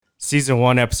Season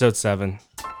 1, Episode 7.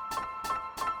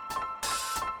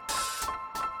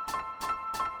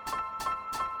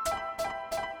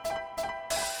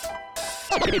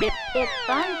 It's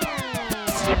fun.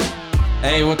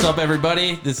 Hey, what's up,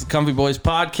 everybody? This is Comfy Boys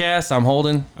Podcast. I'm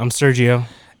Holden, I'm Sergio.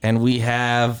 and we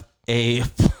have a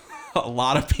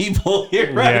lot of people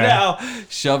here right Yeah. now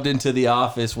shoved into the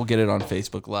office. We'll get it on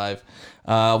Facebook Live.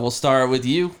 We'll start with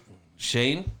you,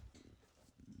 Shane.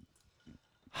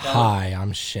 Hi,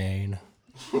 I'm Shane.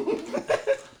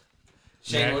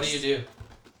 Shane, what do Next. you do?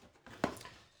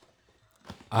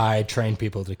 I train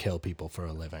people to kill people for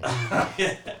a living.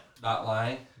 Not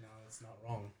lying. No, that's not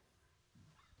wrong.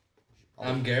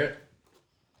 I'm Garrett.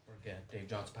 Work at Dave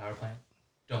Johnson Power Plant.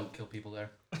 Don't kill people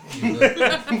there.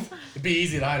 It'd be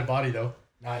easy to hide a body, though.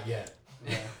 Not yet.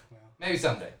 Yeah. Well. Maybe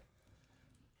someday.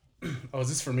 Oh, is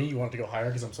this for me? You want to go higher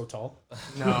because I'm so tall?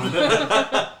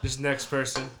 No. Just next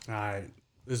person. All right.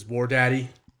 This is War Daddy,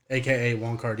 a.k.a.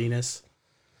 Juan Cardenas.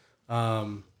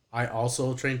 I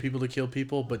also train people to kill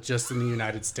people, but just in the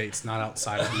United States, not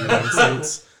outside of the United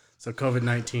States. So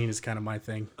COVID-19 is kind of my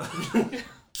thing.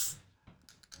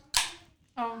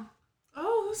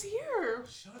 Oh, who's here?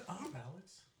 Shut up,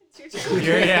 Alex.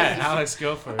 Yeah, Alex,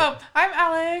 go for it. Oh, I'm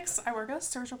Alex. I work at a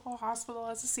surgical hospital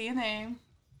as a CNA.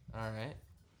 All right.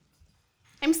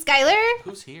 I'm Skylar.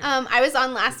 Who's here? I was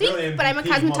on last week, but I'm a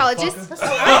cosmetologist.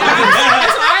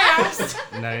 I asked.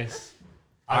 Nice.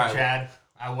 I'm Chad.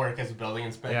 I work as a building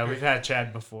inspector. Yeah, we've had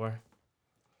Chad before.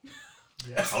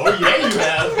 Oh yeah, you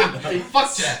have. Hey,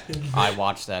 fuck that. I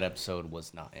watched that episode,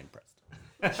 was not impressed.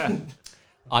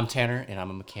 I'm Tanner, and I'm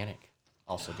a mechanic.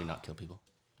 Also do not kill people.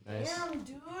 Nice. Damn,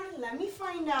 dude, let me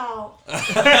find out.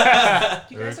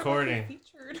 You We're guys are recording. both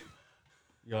featured.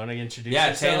 You want to introduce Yeah,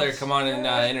 yourselves? Taylor, come on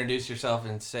and introduce yourself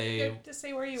and say To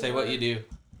say where you what work. you do.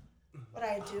 What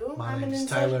I do? My I'm an name's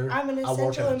essential, Tyler. I'm an I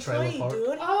work essential at a trailer employee, park.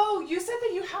 dude. Oh, you said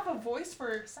that you have a voice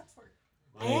for sex work.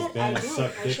 I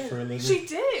should. She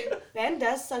did. Ben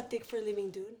does suck dick for a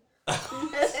living, dude.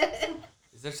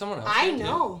 Is there someone else? I here, too?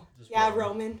 know. Yeah,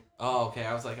 Roman. Oh, okay.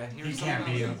 I was like, I hear You someone can't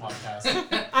be in else. a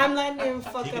podcast. I'm letting him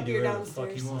fuck up your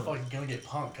downstairs. You fucking gonna get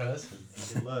punked, cuz.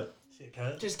 Shit,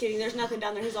 cuz. Just kidding. There's nothing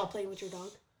down there. He's all playing with your dog.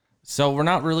 So we're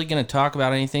not really going to talk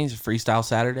about anything. It's a Freestyle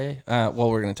Saturday.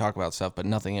 Well, we're going to talk about stuff, but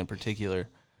nothing in particular.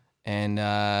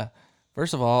 And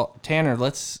first of all, Tanner,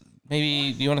 do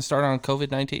you want to start on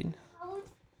COVID-19?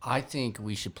 I think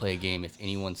we should play a game. If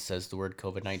anyone says the word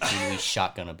COVID-19, we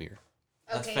shotgun a beer.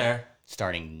 That's fair.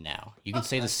 Starting now. You can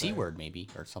say the C word maybe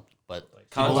or something, but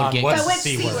Hold people on, would get. But which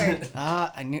C word?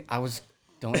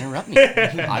 Don't interrupt me.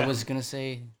 I was gonna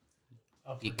say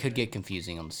it could get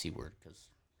confusing on the C word because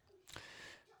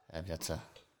that's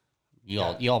you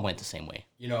all went the same way.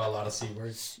 You know a lot of C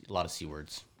words. A lot of C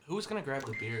words. Who's going to grab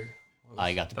the beer?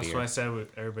 I got the That's beer. what I said.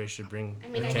 Everybody should bring. I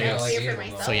mean, I case. know like here for you.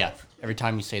 myself. So yeah, every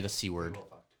time you say the C word,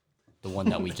 the one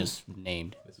that we just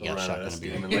named, you got a shotgun a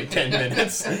beer. in like 10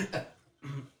 minutes.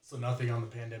 So nothing on the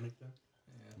pandemic then?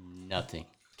 Nothing.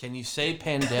 Can you say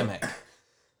pandemic?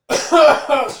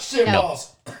 Shit No.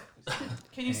 balls.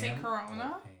 Can you say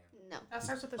Corona? No. That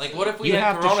starts with a Like, C. what if we You had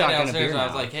have to Corona shotgun a downstairs beer and I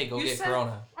was now. like, hey, go You get said-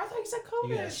 Corona? I thought you said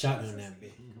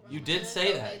COVID. You did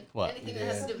say that. What? Anything that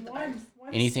has to do with the virus.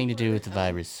 One Anything to C do word. with the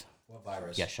virus. What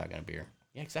virus? Yeah, shotgun a beer.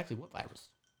 Yeah, exactly. What virus?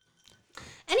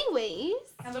 Anyways,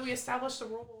 And then we established the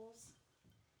rules.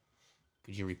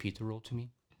 Could you repeat the rule to me?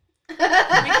 We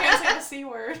can't say the C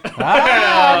word.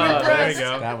 Oh, there you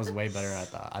go. That was way better than I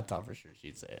thought. I thought for sure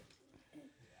she'd say it.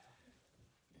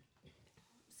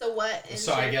 so what? is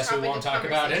So I your guess we topic won't of talk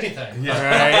about conversation? anything.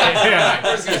 Right? Yeah.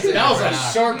 That was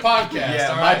a short podcast. Yeah,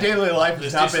 all my right? daily life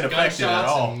has Let's not do been some affected at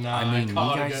gunshots all. and, I mean, you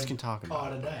call it a guys good- can talk call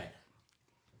about it a it. day.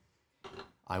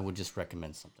 I would just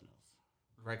recommend something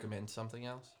else. Recommend something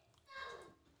else?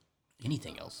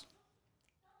 Anything else?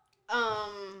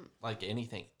 Like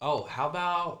anything. Oh, how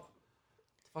about...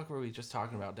 The fuck were we just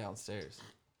talking about downstairs?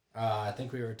 I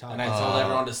think we were talking. And I told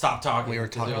everyone to stop talking. We were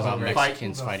because talking it was about great.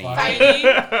 Mexicans fighting. Fighting.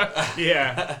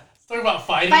 Yeah. Let's talk about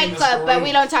fighting in Fight this Club, but room.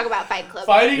 we don't talk about Fight Club.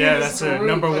 Fighting Yeah, in this that's a room,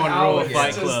 number but one how rule of it's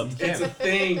Fight just- Club. It's a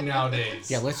thing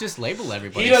nowadays. Yeah, let's just label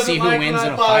everybody. He doesn't See who like wins when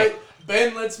in I a fight.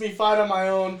 Ben lets me fight on my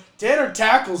own. Tanner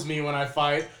tackles me when I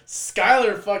fight.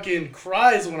 Skylar fucking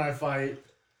cries when I fight.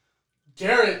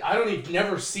 Garrett, I don't even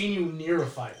never seen you near a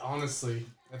fight, honestly.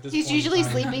 At this He's point in usually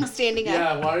time. sleeping standing up.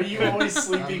 Yeah, why are you always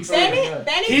sleeping? Benny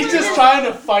He's could've just been- trying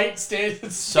to fight standing. Benny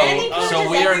So pushes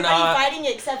we are everybody not... fighting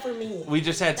except for me. We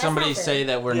just had That's somebody not fair. say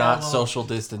that we're Yeah, not well- social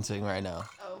distancing right now.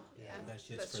 Oh, yeah.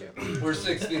 That's true. We're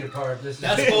 6 feet apart. This is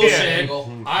That's bullshit.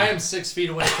 angle. I am 6 feet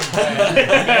away from Ben.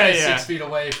 Ben is Yeah. 6 feet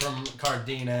away from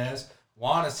Cardenas.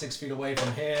 Juan is 6 feet away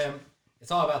from him.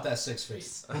 It's all about that 6 feet.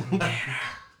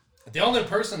 The only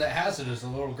person that has it is the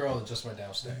little girl that just went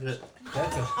downstairs.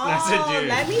 That's a Oh, dude.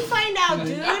 let me find out,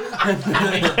 dude.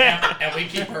 And we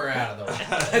keep her out of the way.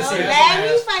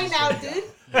 Let me find out, dude.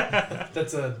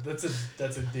 That's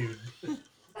a dude.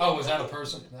 Oh, was that a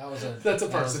person? That's a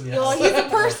person. Yes. Well, he's a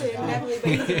person, definitely,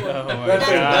 but he's a woman. Oh my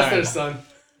That's their god. son.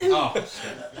 Oh.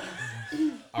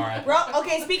 All right.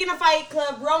 Okay, speaking of Fight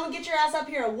Club, Roman, get your ass up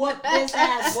here and whoop this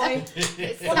ass, boy.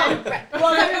 It's Come time on. to fight.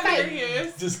 Roman, There fight. he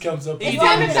is. Just comes up. He It's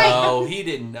time to didn't fight. know. He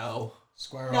didn't know.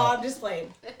 Square No, up. I'm just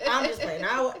playing.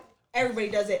 Everybody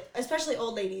does it, especially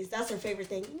old ladies. That's their favorite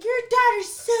thing. Your daughter's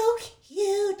so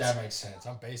cute. That makes sense.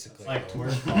 I'm basically. Like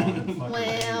twerk on.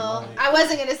 Well, I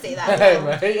wasn't gonna say that.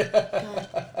 Right?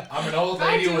 I'm an old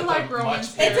I lady do with like a Roman. much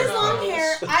It's bigger his long nose.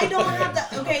 hair. I don't have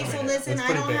the. Okay, so listen, It's I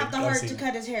pretty don't big. have the I've heart seen to it.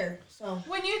 cut his hair. So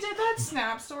When you did that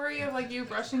snap story of like you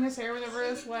brushing his hair whenever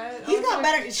it's wet, I he's was got like,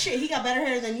 better shit. He got better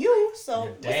hair than you. So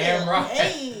You're what's damn up? right.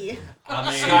 Hey. I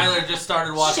mean, Skylar just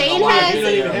started watching Shane a lot of has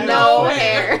videos. no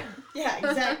hair. Yeah,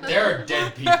 exactly. there are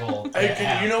dead people. Hey, that can-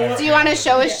 have you know what? Do you want to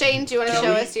show us, Shane? Do you want to Can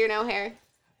show we- us your no hair?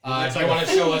 Do you want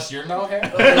to show us your no hair?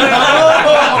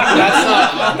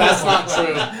 That's not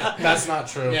true. That's not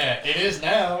true. Yeah, it is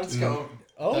now. It's go.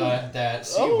 Oh. That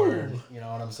C Oh. word. You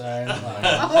know what I'm saying? Like,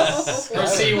 her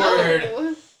C word.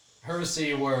 Oh. Her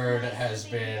C word has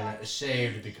been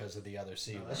shaved because of the other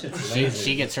C word.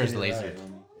 She gets hers lasered.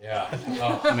 Yeah.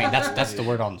 Oh. I mean, that's the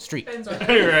word on the street. Ben's right.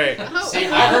 Right. See,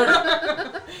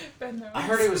 I Ben knows.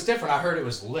 heard it was different. I heard it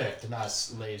was licked, not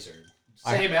lasered.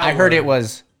 Same L I heard word. it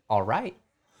was all right.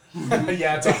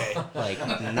 Yeah, it's okay. Like,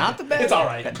 not the bad. It's all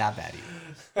right. But not bad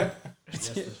either.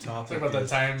 Talk about that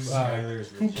time.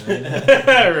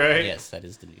 Right. Yes, that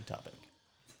is the new topic.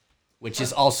 Which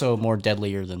is also more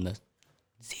deadlier than the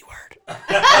Z word.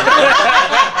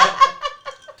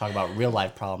 Talk about real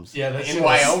life problems. Yeah, that's In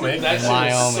Wyoming. That In shit will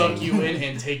Wyoming. suck you in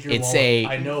and take your It's wallet. a-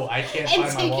 I know. I can't And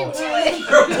find my take your wallet.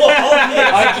 wallet.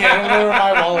 I can't. I don't know where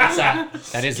my wallet's at.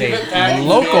 That is Give it a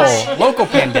back. local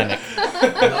pandemic.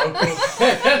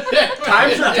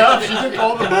 Times are tough. She took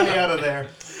all the money out of there.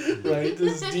 Right.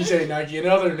 This is DJ Nike. In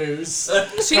other news,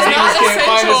 She's Travis not can't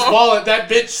find his essential. wallet. That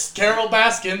bitch, Carol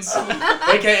Baskins,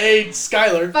 aka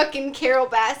Skylar. Fucking Carol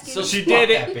Baskin. So She Fuck did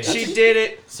that it. bitch. She did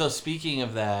it. So speaking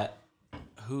of that,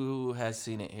 who has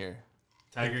seen it here?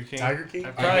 Tiger King. Tiger King?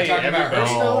 Probably Are we talking about her everybody.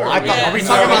 still? or I thought, are we Yeah.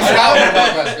 talking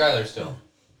about Skylar? Skylar still.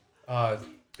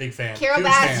 Big fan. Carol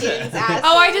Huge fan. Baskin's ass.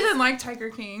 Oh, I didn't like Tiger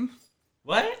King.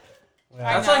 What?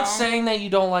 Yeah, That's know. like saying that you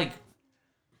don't like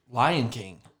Lion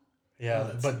King. yeah,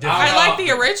 but different. I like the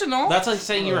original. That's like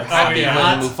saying you were happy yeah.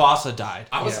 when Mufasa died.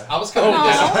 I was Yeah. I was kind of Aw.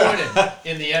 disappointed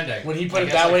in the ending. When he I put it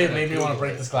guess that I way, it could've made me want to Googled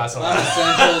break it. this glass Not off.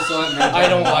 essential, so it meant I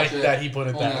don't watch like it. that he put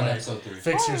it Only that on way. episode 3.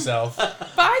 Fix yourself. But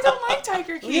I don't like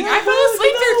Tiger King. I fell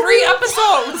asleep through 3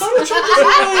 episodes.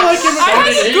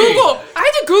 I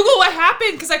had to Google what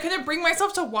happened because I couldn't bring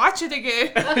myself to watch it again.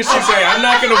 She's like, I'm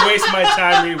not gonna waste my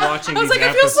time rewatching I was these like,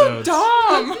 I feel so episodes.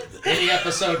 dumb. Any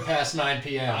episode past 9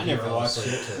 p.m. I never you fell watched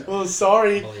asleep it. to. Well,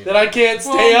 sorry that I can't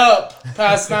stay up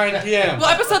past 9 p.m. Well,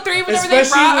 episode 3, whenever they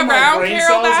Especially brought when my around brain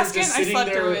Carol cells are Baskin, just I sitting slept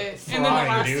there through it. And then the frying,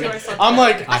 last dude. 2 I slept I'm through.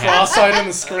 like cross-eyed on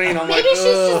the screen. I'm Maybe like, she's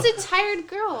ugh. just a tired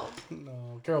girl.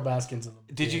 No, Carol Baskin's a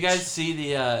Did you bitch. guys see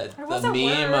the wasn't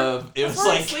meme work. of it That's was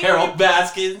why I like sleep. Carol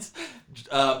Baskins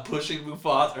pushing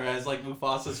Mufasa or as like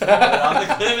Mufasa's falling on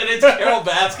the cliff and it's Carol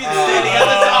Baskin standing at the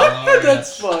top. Oh,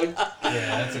 That's fucked.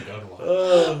 yeah, that's a good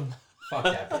one. Fuck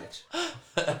that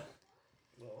bitch.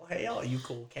 Well, hey, all you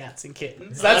cool cats and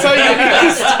kittens. That's how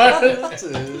you start. This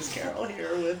is Carol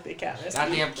here with Big Cat.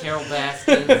 Goddamn Carol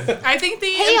Baskin. I think the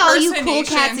Hey, all you cool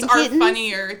cats impersonations and are kittens.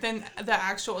 funnier than the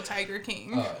actual Tiger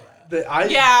King. I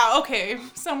Yeah, okay.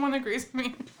 Someone agrees with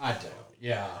me. I do.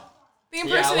 Yeah. The Yeah, a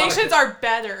lot of impersonations ki- are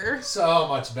better. So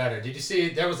much better. Did you see?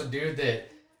 There was a dude that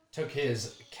took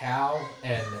his cow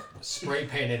and spray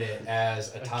painted it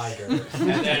as a tiger, and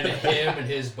then him and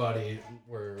his buddy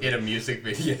were. Get a music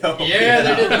video. Yeah,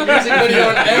 they did the music video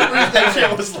and everything. That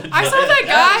shit was legit. I saw that guy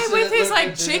That with shit his looked like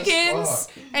legit as chickens,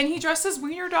 fuck. and he dressed his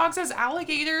wiener dogs as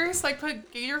alligators, like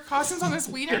put gator costumes on his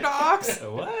wiener dogs.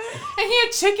 What? And he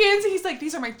had chickens, and he's like,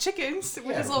 "These are my chickens,"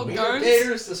 with his little we guns. were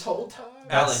gators this whole time.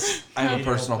 Alex, I have a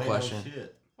personal question.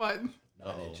 What?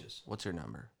 What's your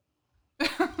number?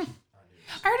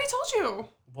 I already told you.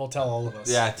 We'll tell all of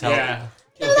us. Yeah, tell Yeah.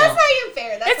 No, that's not even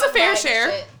fair. That's It's a not fair my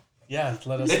share. shit. Yeah,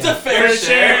 let us It's know. a fair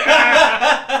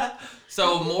share.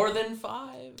 So more than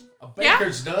 5? A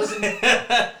baker's dozen.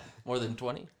 More than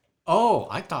 20? Oh,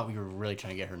 I thought we were really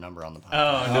trying to get her number on the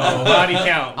podcast. Oh, no. Body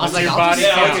count. I was What's like, your I'll body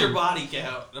just- Yeah, what's count? your body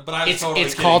count? But I was It's totally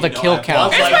it's kidding, called a you know, kill I-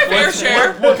 count. It's my fair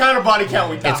share. What kind of body count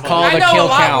we talking It's about? called I a know kill a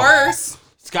lot count. worse.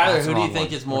 Skylar, That's who the do you wrong think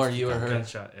one. is more, you or her?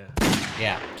 Gunshot, yeah.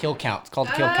 Yeah, kill count. It's called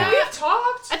kill count. We've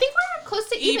talked. I think we're close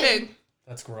to even.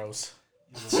 That's gross.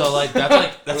 So like that's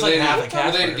like half a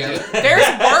cat. There's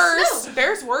worse. No.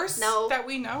 There's worse No. that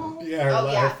we know. Yeah,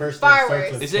 Oh, yeah. first Far name starts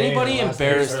worse. with Is K and anybody the last name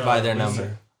embarrassed starts by with their Lisa.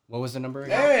 number? What was the number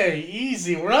again? Hey,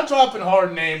 easy. We're not dropping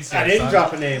hard names here. I didn't son.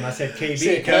 drop a name. I said KB.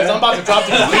 Shit, cuz I'm about to drop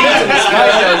the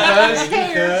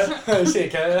cuz.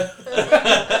 Shit,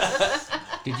 cuz.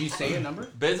 Did you say a number?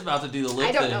 Ben's about to do the lip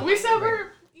I don't thing. know. We said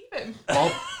we're even.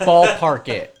 Ballpark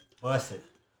it. Bust it.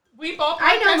 We ballpark.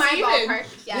 I know us my even. ballpark.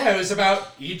 Yeah, Yeah. it was about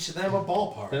each of them a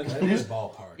ballpark. That is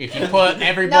ballpark. If you put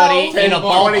everybody No. in a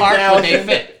ballpark, would they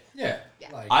fit? Yeah. Yeah.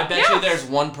 Like, I bet Yeah. you there's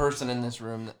one person in this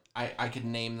room that I could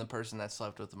name the person that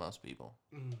slept with the most people.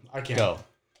 I can't. Go.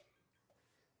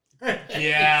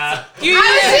 Yeah. I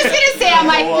was just gonna say, I'm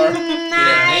like, Or-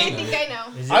 I think I know.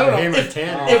 Is it I don't know. him or If,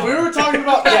 Tanner? if we were talking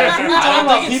about, if we were I talking don't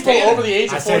about think it's people Tanner. over the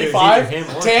age I of said it was 45, either him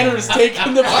or Tanner's Tanner.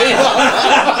 taking the bait.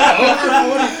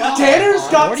 Tanner's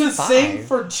got to 45. sing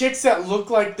for chicks that look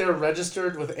like they're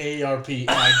registered with AARP, and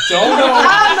I don't know.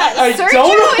 I Sergio don't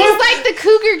know. is like the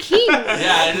Cougar King.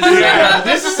 Yeah,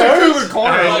 This is the Cougar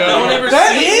Corner. Don't ever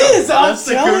That see is, I'm That's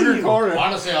the telling Cougar you. Corner.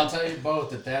 honestly, I'll tell you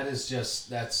both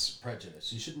that's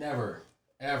prejudice. You should never,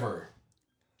 ever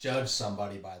judge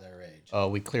somebody by their age. Oh,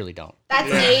 we clearly don't.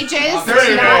 That's ages, There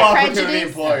you go, not opportunity prejudice.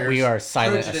 employers. We are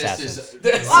silent Prejudice assassins.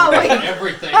 is Oh, wait.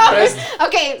 everything.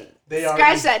 Okay, They are.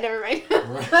 scratch that. Never mind.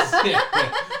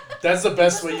 That's the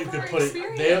best way you could put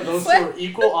it. Those two are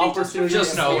equal opportunity.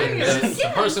 Just know that employers. the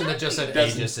person that just said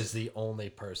ages is the only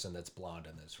person that's blonde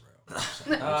in this room. So,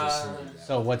 we'll just leave that.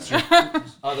 So what's your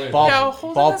Other Yo,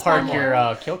 hold on, that's ballpark one your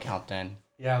more. kill count then?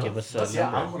 Yeah, Give us a yeah,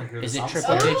 number. I wanna hear Is this. it I'm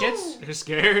triple scared. digits? You're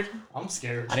scared? I'm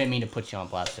scared. I didn't mean to put you on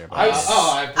blast there, but I- I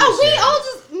appreciate Oh, we it. all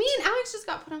just, me and Alex just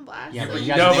got put on blast. yeah, but Like, you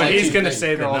guys No, did but like he's two gonna things.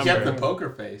 say the Girls- number. poker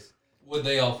face. Would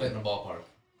they all fit in a ballpark?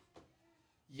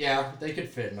 Yeah, they could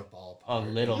fit in a ballpark. A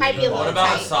little. Might be a bit. What little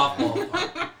about a tight.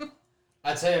 softball?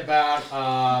 I'd say about,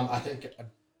 I think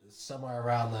somewhere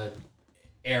around the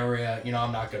area,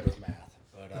 I'm not good with math,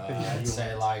 but I'd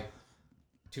say like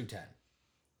 210.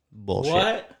 Bullshit.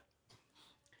 What?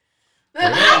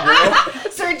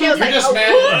 Sergio's You're like, just oh,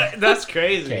 mad. That's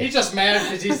crazy. He's just mad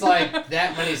because he's like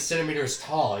that many centimeters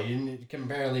tall. You can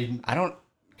barely. I don't.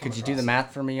 Could you do the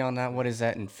math for me on that? What is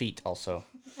that in feet also?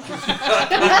 Do we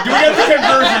have the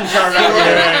conversion chart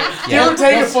out here? Give or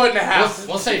take a foot and a half.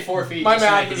 We'll say 4 feet. My just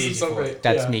to math make it isn't easy so for you. great.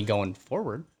 That's Yeah. me going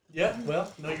forward. Yeah,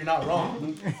 well, no, you're not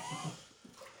wrong.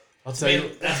 I'll tell That's you.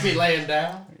 me, that's me laying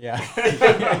down. Yeah.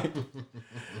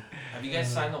 Have you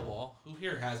guys signed the wall? Who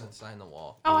here hasn't signed the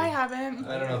wall? Oh, I haven't.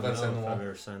 I don't know if that's in the I've wall.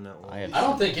 ever signed that one. I have. I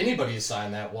don't think anybody's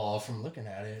signed that wall from looking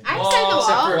at it. I've signed the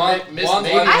Except for wall. Miss One-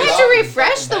 Maybe. one- I had Up to and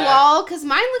refresh the back. wall because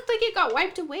mine looked like it got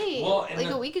wiped away Well, and like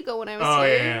the- a week ago when I was Oh,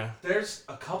 here. yeah. There's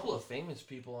a couple of famous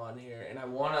people on here, and I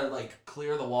want to like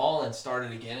clear the wall and start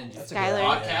it again and do a good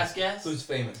Skylar. podcast guests. Who's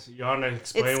famous? You want to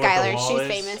It's explain what the Skylar. wall She's is?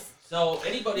 famous. So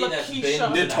anybody that's been Lakeisha.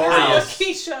 to the Notorious. house,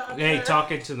 Keisha. Hey,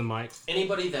 talking to the mic.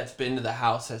 anybody that's been to the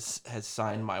house has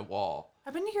signed my wall.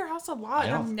 I've been to your house a lot. I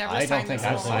I've don't- never I don't signed think this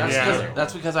I've wall. signed Yeah.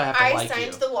 That's because I have to I like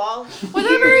signed you. the wall.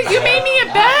 Whatever. You made me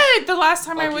a bed the last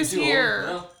time I Fuck you was too, here.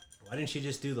 Owen. Why didn't she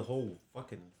just do the whole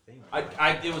fucking thing?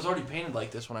 It was already painted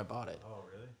like this when I bought it. Oh,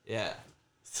 really? Yeah.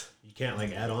 You can't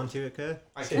like add on to it, cuz?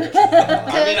 I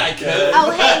mean, I could.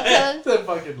 Oh, hey, cuz. That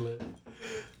fucking lit.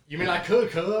 You mean I could,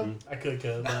 cuz? I could,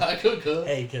 cuz. I could, cuz.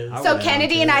 Hey, cuz. I So would add on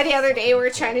Kennedy to and it. I the other day were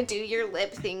trying to do your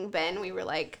lip thing, Ben. We were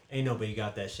like, Ain't nobody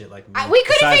got that shit like me. we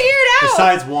couldn't figure it out.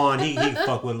 Besides Juan, he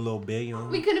fuck with a little bit, you know.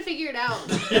 we couldn't figure it out.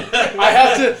 I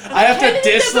have to Kennedy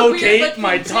does a weird dislocate lip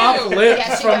my thing, top too. lip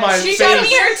Yeah, she from does. my She showed me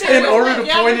face her too. in order to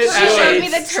Yeah, point it she at showed me a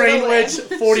the train turtle wedge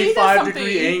lip. 45 something.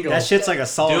 degree angle. That shit's like a Do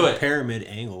solid it. pyramid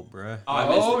angle, bruh. Oh, I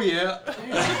missed it.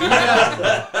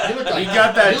 yeah. You look like, You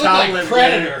got that you look top like lip,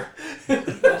 Predator.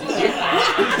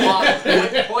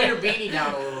 Point your beanie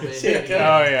down a little bit. Shit, cuz.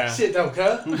 Oh, yeah. Shit, no,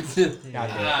 cuz.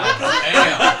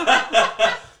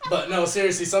 Damn. But no,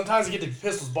 seriously, sometimes you get the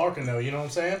pistols barking though, you know what I'm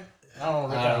saying? I don't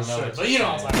know I that don't know shit, what but you're you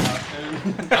know what I'm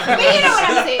talking about. But you know what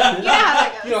I'm saying. You know how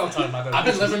that goes. You know what I'm talking about. though. I've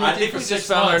been living I with you think for we 6 just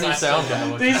found our months. new I still sound don't guy.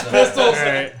 know what you These said. pistols,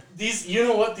 Alright. you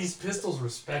know what? These pistols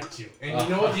respect you, and you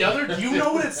know what? You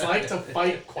know what it's like to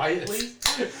fight quietly,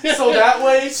 so that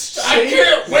way. I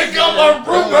can't wake up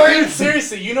my roommate. Dude,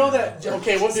 seriously, you know that?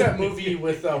 Okay, what's that movie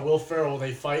with Will Ferrell?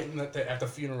 They fight at the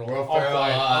funeral. Will All Ferrell,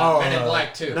 quiet. Men in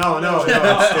Black 2. No, it's the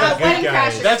Wedding good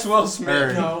guys. Crashers. That's Will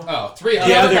Smith. No. Oh, 300.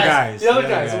 The other guys. The other The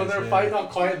guys, other when guys, they're yeah. fighting all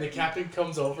quiet and the captain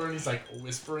comes over and he's like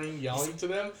whispering, yelling to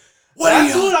them.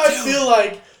 That's what I feel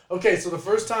like. Okay, so the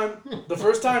first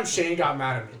time Shane got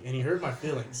mad at me and he hurt my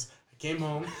feelings. I came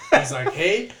home. He's like,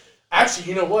 "Hey, Actually,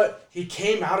 you know what? He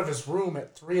came out of his room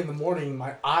at 3 a.m.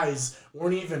 My eyes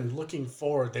weren't even looking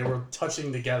forward; they were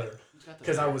touching together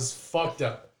because I was fucked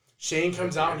up. Shane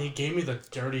comes out and he gave me the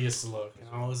dirtiest look, and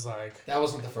I was like, That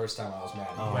wasn't the first time I was mad.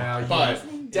 "Well,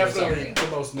 But definitely the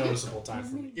most noticeable time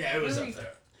for me." yeah, it was up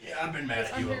there. Yeah, I've been mad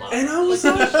at you a lot. And I was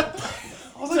like,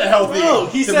 It's a healthy "Bro,"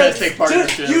 he said, domestic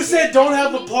partnership. "You said don't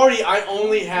have a party. I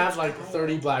only have like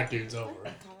 30 black dudes over."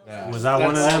 Was I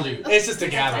one of them? It's just a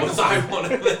gathering. Was I one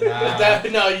of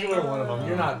them? No, you weren't one of them.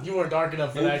 You're not. You weren't dark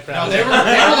enough for that No, crowd. they were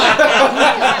like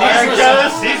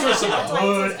these were some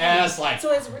hood ass like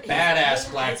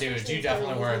badass black dudes. You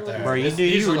definitely weren't there. Bro, These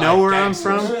you were know like where I'm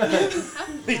gangsters.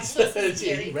 from?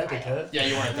 He replica. Yeah,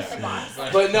 you weren't there.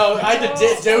 But no,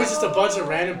 there was just a bunch of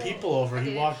random people over.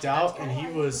 He walked out and he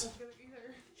was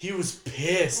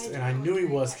pissed, and I knew he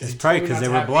was because It's probably 'cause they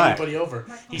were black. Anybody over.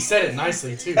 He said it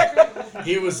nicely too.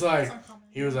 He was like,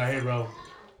 "Hey, bro."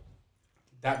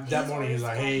 That morning he was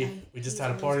like, "Hey, we just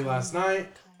had a party last night.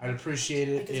 I'd appreciate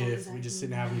it if we just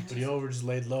didn't have anybody over, just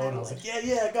laid low." And I was like,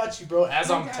 "Yeah, I got you, bro."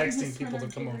 As I'm texting people to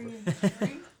come over,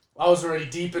 I was already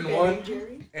deep in one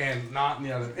and not in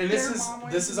the other. And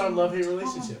this is our love-hate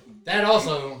relationship. That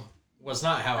also was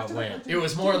not how it went. It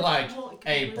was more like,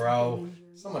 hey, bro,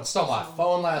 someone stole my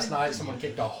phone last night. Someone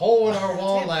kicked a hole in our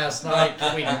wall last night.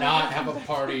 Can we not have a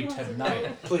party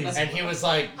tonight? Please. And he was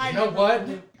like, you know what?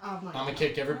 I'm going to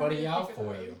kick everybody out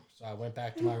for you. So I went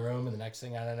back to my room, and the next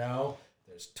thing I know,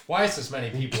 there's twice as many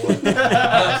people in the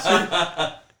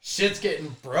house. Shit's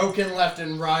getting broken left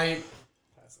and right.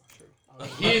 That's not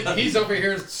true. He's over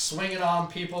here swinging on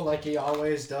people like he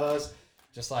always does.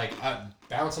 Just like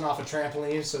bouncing off a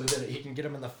trampoline so that he can get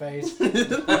him in the face.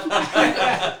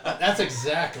 That's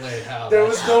exactly how. There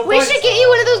was no. We should get you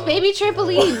one of those baby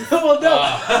trampolines. Well,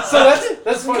 no. So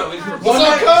that's funny.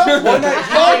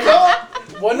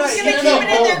 One night he Keep came it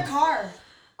in their home. car.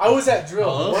 I was at drill.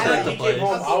 Oh, One night that's he the came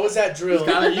home. place. I was at drill,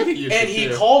 Kinda, you could use and it he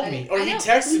too. called me or I he know.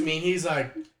 texted me, and he's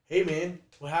like, "Hey man,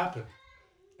 what happened?"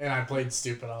 And I played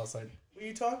stupid. I was like, "What are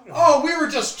you talking about?" Oh, we were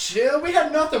just chill. We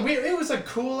had nothing. It was a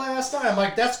cool ass time. I'm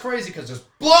like, that's crazy because there's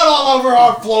blood all over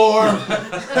our floor.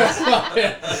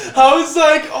 I was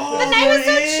like, "Oh, The night was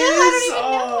so there chill, I is? don't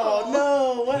even know. Oh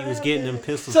no, what He was getting them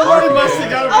pistols. Somebody popping. must have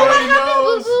got a Oh, what bloody happened,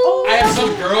 nose. boo-boo? I had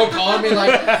some girl calling me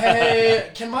like, hey,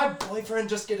 can my boyfriend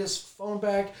just get his phone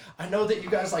back? I know that you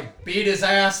guys like beat his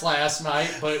ass last night,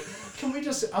 but can we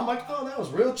just... I'm like, oh, that was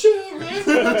real chill, man.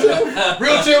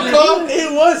 Real chill, club.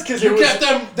 It was because You kept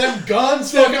them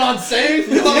guns fucking on safe?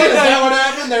 Is that what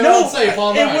happened? They were on safe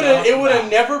all night. It would have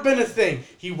never been a thing.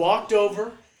 He walked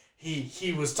over.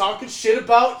 He was talking shit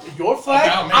about your flag.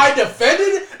 About me. I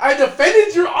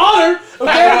defended your honor.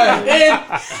 Okay,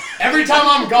 and Every time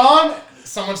I'm gone,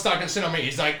 someone's talking shit on me.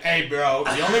 He's like, hey, bro,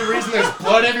 the only reason there's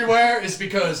blood everywhere is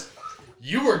because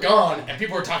you were gone and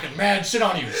people were talking mad shit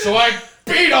on you. So I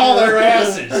beat all their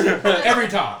asses. Every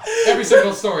time. Every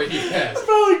single story he has.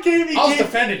 bro, I was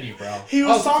defending you, bro. He I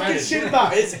was talking defending shit you.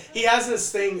 about it. He has this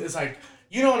thing. It's like,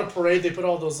 you know, on a parade they put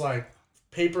all those like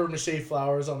paper mache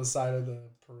flowers on the side of the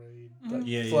parade that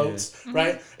Yeah, floats,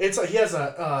 right? It's like he has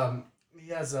a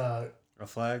A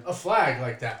flag? a flag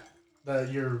like that. The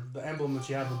emblem that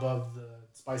you have above the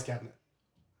spice cabinet.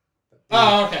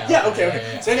 Oh, okay. Yeah,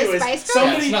 okay. So anyways, Spice Girls?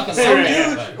 somebody, Yeah, it's some nothing serious,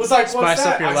 dude but- was like, "What's Spice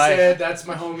that?" up your I life. said, "That's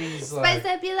my homie's." Like,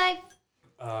 Spice up your life.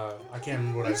 I can't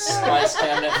remember what I said. Spice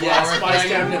cabinet flower Yeah, spice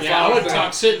thing. cabinet Yeah, I flower would thing.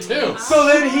 talk shit too. So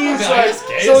then he was Yeah, like, it's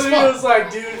gay so as then fuck. he was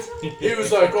like, dude, he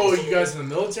was like, "Oh, you guys in the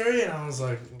military?" And I was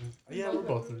like, "Yeah, we're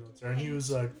both in the military." And he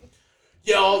was like,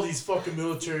 "Yeah, all these fucking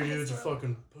military dudes are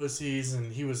fucking pussies."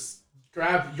 And he was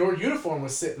your uniform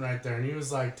was sitting right there, and he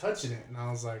was like touching it, and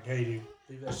I was like, "Hey, dude,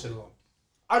 leave that shit alone."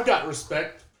 I've got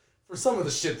respect for some of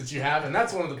the shit that you have, and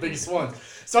that's one of the biggest ones.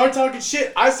 Started talking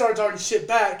shit. I started talking shit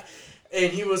back.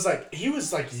 And he was like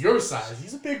your size.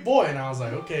 He's a big boy. And I was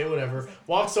like, okay, whatever.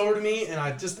 Walks over to me, and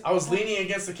I was leaning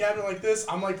against the cabinet like this.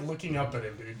 I'm like looking up at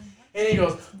him, dude. And he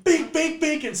goes, "Bink, bink,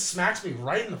 bink," and smacks me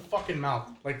right in the fucking mouth.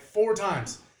 Like 4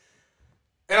 times.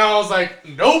 And I was like,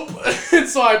 nope. And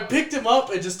so I picked him up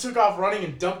and just took off running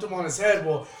and dumped him on his head.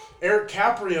 Well, Eric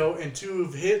Caprio and 2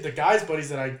 of the guys' buddies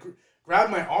that I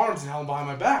grabbed my arms and held behind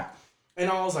my back. And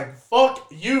I was like, fuck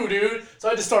you, dude. So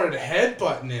I just started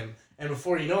headbutting him. And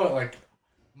before you know it, like,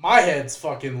 my head's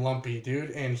fucking lumpy, dude.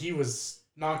 And he was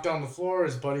knocked on the floor.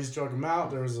 His buddies drug him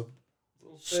out. There was a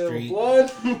Street.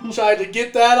 Blood. Tried to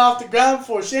get that off the ground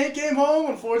before Shane came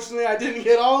home. Unfortunately, I didn't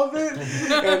get all of it.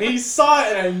 And he saw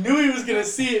it, and I knew he was going to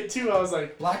see it, too. I was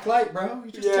like... Black light, bro.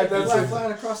 You just Yeah, take the that's black it.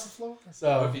 light across the floor. What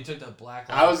So, if you took the black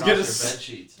I was off gonna your s- bed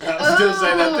sheets? I was gonna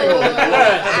say that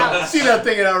thing. Ouch. See that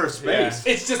thing in outer space.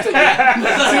 it's just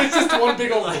it's just one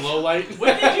big old glow light.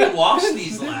 When did you wash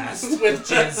these last? With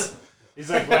jizz. He's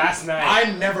like, last night.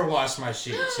 I never wash my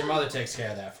sheets. Your mother takes care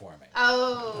of that for me.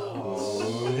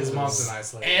 Oh. His mom's an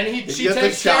ice lady. And Did she you get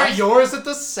takes the care of shots? yours at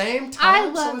the same time. I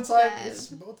love so it's like, that. it's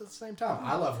both at the same time.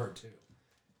 I love her too.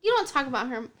 You don't talk about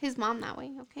his mom that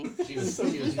way, okay? She was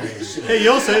very Hey,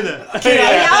 you'll say that.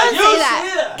 Yeah, I would say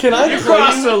that. Can I You play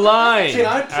crossed the line. Can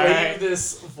I play Alright.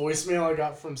 this voicemail I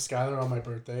got from Skylar on my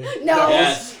birthday? No.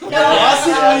 Yes. No.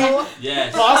 Possibly,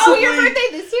 Yes. Oh, your birthday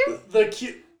this year? the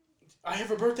cute. I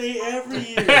have a birthday every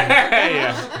year.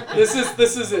 Yeah. This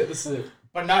is it.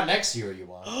 But not next year, you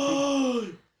want.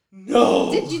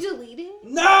 No. Did you delete it?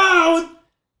 No.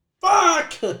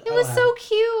 Fuck. It was so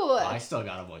cute. I still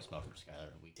got a voicemail from Skylar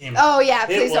a week. Damn it. Oh, yeah, It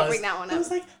please don't was- bring that one I up. was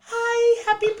like, "Hi,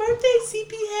 happy birthday,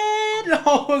 CP Head."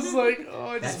 I was like, "Oh,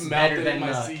 I just That's melted better in than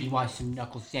my seat." you want some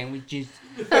knuckle sandwiches?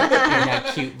 And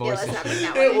that cute Yeah, voice. let's not bring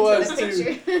that It one was, into the too.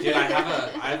 picture. Dude, I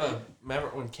have a. Remember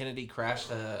when Kennedy crashed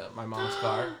my mom's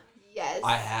car? Yes.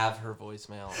 I have her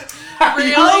voicemail.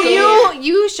 Really? Oh,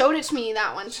 you showed it to me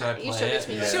that one Should I time. You play showed it it? to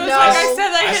me. Yeah. She was No. like, I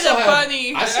said I hit still a have-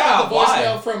 bunny. I still have the why?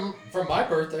 voicemail from my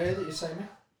birthday that you sent me.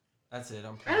 That's it.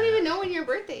 I'm I don't even know when your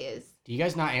birthday is. Do you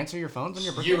guys not answer your phones on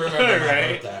your birthday? You remember my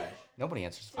Right. birthday. Nobody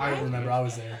answers. I remember I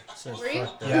was there. Were you?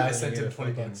 Yeah, I sent him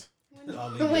 $20.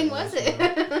 When was it?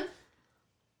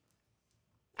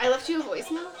 I left you a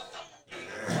voicemail?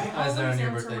 I was there on your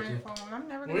Always birthday answer too. my phone. I'm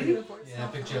never Were gonna you? do a voice. Yeah, I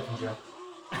picked you up from jail.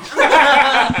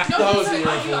 That was the year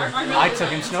before. I took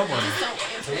him snowboarding.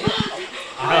 You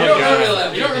don't remember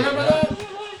that? You don't remember that?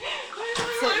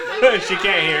 She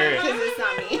can't hear it. Because it's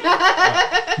not me.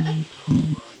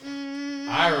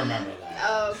 I remember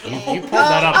that. Okay. You pulled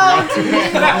that up,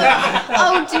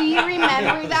 Oh, do you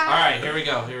remember All that? right, here we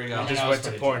go. Here we go. Just went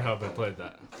to Pornhub and played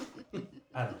that.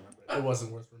 I don't remember. It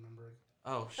wasn't worth remembering.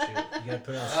 Oh shoot. You gotta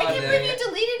put it I can't believe you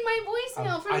deleted my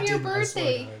voicemail from I your didn't, I swear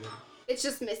birthday. to God, I didn't. It's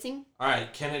just missing. All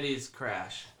right, Kennedy's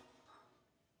crash.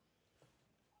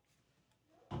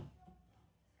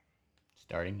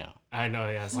 Starting now. I know,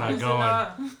 yeah, it's Why not is it going.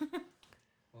 not-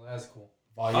 Well, that's cool.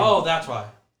 Volume. Oh, that's why.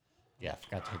 Yeah, I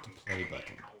forgot to hit the play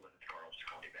button.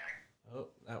 Oh,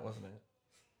 that wasn't it.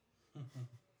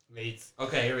 Late.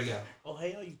 Okay, here we go. Oh,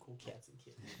 hey, all you cool cats and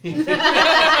kittens.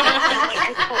 I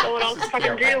just don't know what else to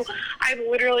fucking do. I've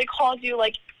literally called you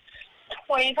like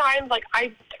 20 times. Like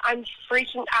I'm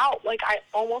freaking out. Like I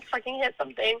almost fucking hit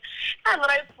something, and then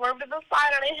I swerved to the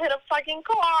side and I hit a fucking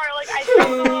car. Like I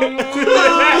don't know.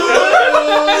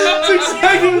 That's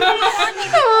exactly.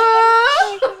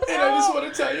 And I just want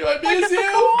to tell you I miss the you.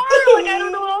 car. Like I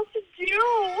don't know what else to do.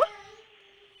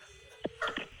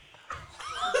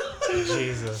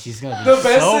 Jesus. She's gonna be The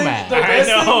best so thing- mad. the I best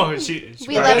know. She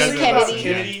We probably love doesn't you, know. Kennedy.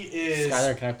 Kennedy is.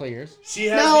 Skylar, can I play yours? She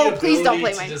has No, the please don't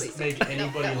ability play mine, to just please. make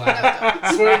anybody no,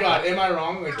 laugh. Swear to God, am I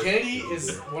wrong? Like Kennedy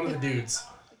is one of the dudes.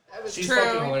 That was She's True.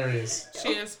 fucking hilarious. She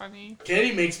is funny.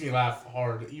 Kennedy makes me laugh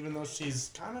hard, even though she's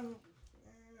kind of.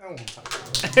 I don't want to talk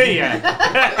about it.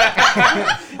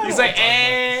 Yeah. He's like,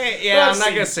 yeah, I'm not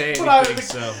But gonna say but I anything.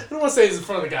 So don't want to say this in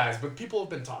front of the guys, but people have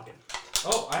been talking.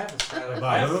 Oh, I have a Skylar.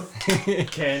 About who?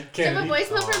 Ken. Do you have a Kennedy.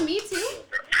 voicemail from me too?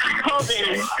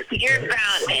 Colvin, you're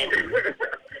grounded.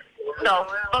 So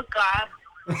fuck off.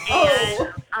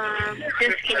 And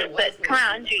just kidding. But come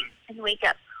on, drink and wake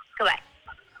up. Goodbye.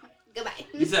 Goodbye.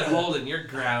 He said, Holden, you're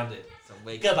grounded. So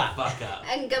wake the fuck up.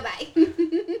 And goodbye.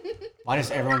 Why does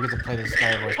everyone get to play this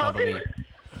Skylar voicemail but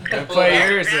me? Play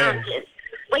yours then. Grounded.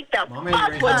 Wake the Mama ain't fuck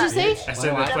raised What'd no you say? bitch. I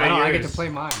said Why to do play I get yours. to play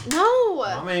mine? No.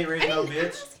 Mama ain't I raised no didn't bitch.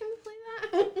 ask him to play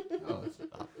that. Oh, that's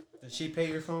about. Did she pay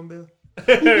your phone bill?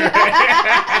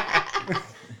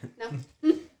 No.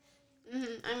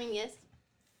 I mean, yes.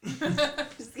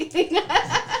 Just kidding.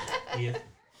 Yeah.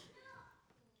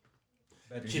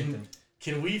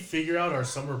 Can we figure out our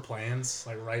summer plans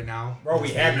like right now? Bro, we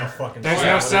have no fucking There's phone.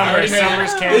 no I summer. already made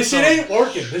Summer's it. This shit canceled. ain't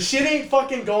working. This shit ain't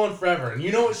fucking going forever. And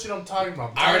you know what shit I'm talking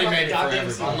about. I already I'm made it talking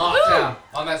for about everybody. goddamn On lockdown.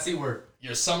 On that C word.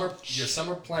 Your summer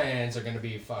plans are gonna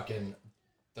be fucking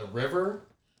the river,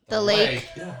 The lake.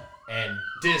 Yeah. and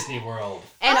Disney World.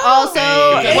 And also,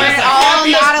 Hey. we're all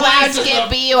Happiest not allowed places to get in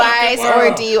the BUIs fucking or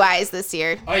world. DUIs this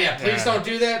year. Oh yeah, please don't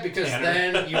do that because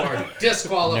then you are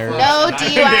disqualified. No And I-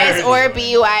 DUIs or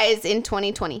BUIs in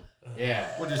 2020. Yeah.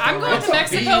 I'm going to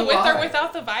Mexico with or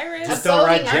without the virus. Just don't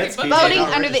ride Voting jet skis. voting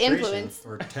without under the registration influence.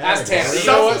 for Ask Tanner. tags.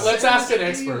 You know what? Let's ask an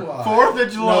expert. 4th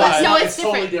of July. No, it's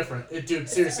totally different. Dude,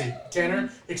 seriously, Tanner,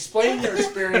 explain your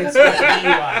experience with the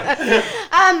DUI.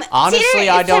 Honestly,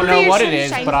 Tanner, I it's don't know temporary what it is,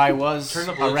 sunshine. but I was Turn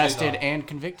the Bluetooth arrested off. and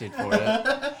convicted for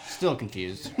it. Still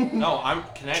confused. No, I'm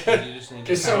connected. You just need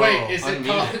to. So wait, is it unmute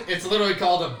called? It's literally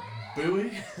called a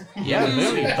buoy. Yeah,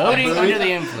 voting under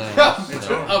the influence.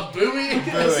 A buoy.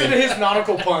 Listen to his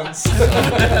nautical puns. What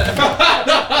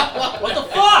the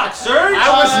fuck, sir? I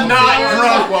was not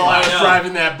drunk while I was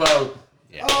driving that boat.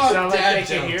 Oh, Sound like dad they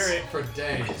can jokes hear it. for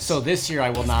days. So this year I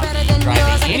will not be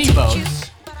driving any boats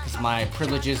because my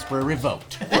privileges were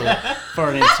revoked for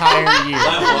an entire year.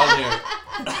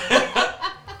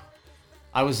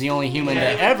 I was the only human to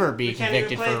ever be can't even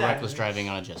convicted play for that. reckless driving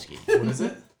on a jet ski. What is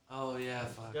it? Oh yeah,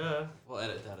 fuck. We'll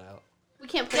edit that out. We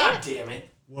can't play God it. damn it.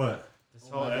 What? This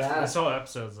whole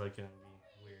episode's like gonna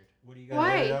be weird. What do you got?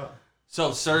 Why?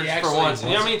 So Serge, He for actually once, you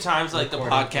know how many was times like the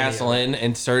recording podcast video. will end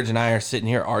and Serge and I are sitting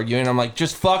here arguing. I'm like,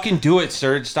 just fucking do it,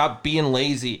 Serge. Stop being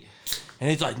lazy. And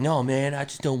he's like, no, man, I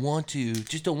just don't want to.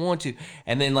 Just don't want to.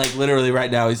 And then like literally right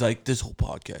now, he's like, this whole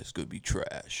podcast is gonna be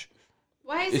trash.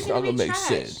 Why is It's it not gonna gonna be make trash?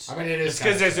 sense. I mean, it is It's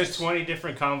because kinda there's just 20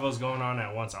 different convos going on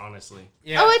at once, honestly.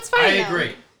 Yeah, Oh, it's fine, I though.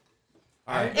 agree.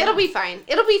 Alright. It'll be fine.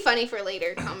 It'll be funny for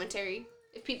later commentary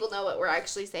if people know what we're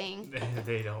actually saying.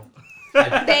 They don't.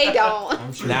 They don't.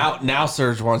 I'm sure. Now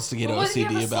Serge wants to get Well, you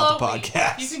have OCD a about the slow week.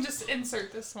 podcast. You can just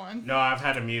insert this one. No, I've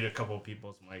had to mute a couple of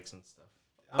people's mics and stuff.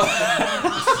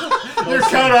 You're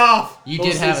cut off. You Most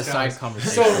did of have a these side guys.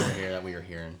 conversation So- over here that we were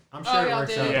hearing. I'm Oh, sure it y'all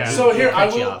works did. out. Yeah. So here, I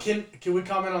Cut you will. off. Can we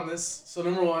comment on this? So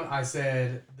number one, I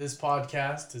said this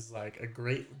podcast is like a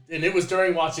great, and it was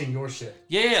during watching your shit.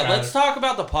 Yeah, let's talk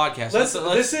about the podcast.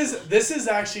 This is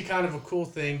actually kind of a cool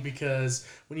thing because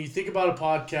when you think about a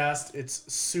podcast,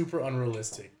 it's super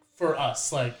unrealistic for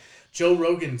us. Like Joe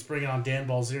Rogan's bringing on Dan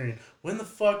Balzerian. When the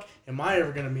fuck am I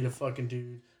ever gonna meet a fucking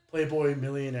dude, Playboy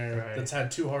millionaire, Right. that's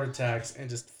had 2 heart attacks and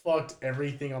just fucked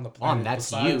everything on the planet? Mom, that's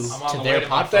besides- you I'm on to the their way to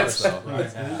my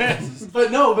podcast, though.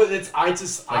 But no, but it's I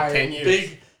just Like I 10 years.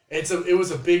 big. It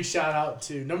was a big shout out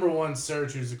to number one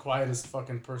Serge, who's the quietest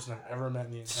fucking person I've ever met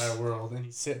in the entire world, and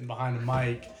he's sitting behind a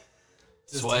mic,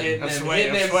 just Sweating. hitting I'm them,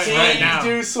 sweating- hitting I'm them sweating right keys, now.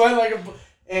 dude, sweating like a.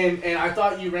 And I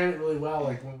thought you ran it really well.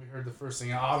 Like when we heard the first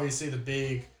thing, obviously the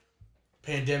big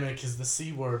pandemic is the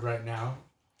C word right now,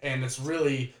 and it's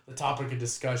really the topic of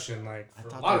discussion. Like I for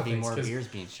a thought lot there'd of be things, more 'cause- beers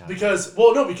being shot.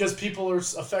 because people are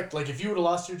affected. Like if you would have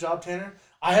lost your job, Tanner,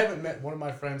 I haven't met one of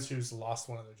my friends who's lost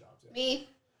one of their jobs yet. Me.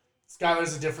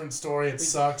 Skylar's a different story. It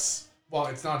sucks. Well,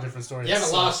 it's not a different story. You It haven't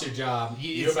sucks. lost your job.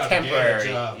 You're It's about temporary. to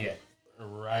get a job Yeah.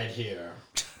 right here.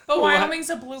 But Wyoming's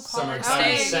a blue collar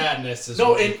Summertime state. sadness is No,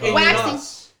 what we and call you're it. Waxing.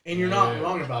 not, and you're not Yeah.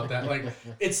 wrong about that. Like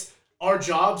it's our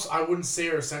jobs. I wouldn't say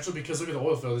are essential because look at the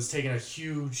oil field. It's taking a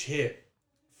huge hit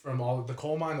from all the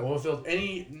coal mine, the oil field,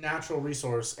 any natural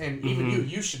resource, and even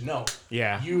you should know.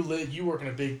 Yeah. You work in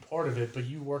a big part of it, but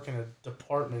you work in a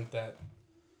department that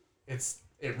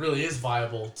it really is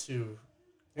viable to.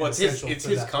 Well, it's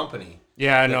his company.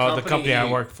 Yeah, The no, the company I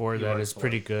company work for, he that works is for.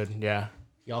 pretty good. Yeah.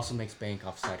 He also makes bank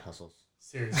off side hustles.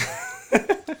 Seriously.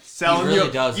 Selling He really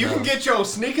you. does, You though. can get your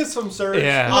sneakers from Serge.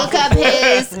 Yeah. Look up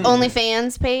his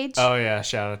OnlyFans page. Oh yeah,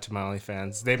 shout out to my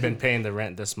OnlyFans. They've been paying the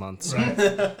rent this month. So.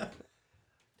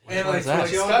 And like, that?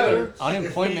 like Skylar,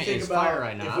 Unemployment if we think is about, fire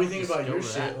right now. If we think Just about go your with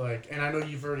shit, that. like, and I know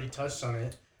you've already touched on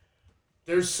it,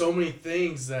 there's so many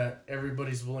things that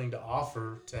everybody's willing to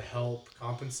offer to help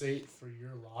compensate for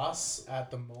your loss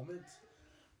at the moment.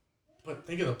 But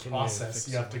think of the process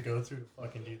you have to go through to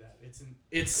fucking do that. It's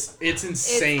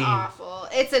insane. It's awful.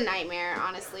 It's a nightmare,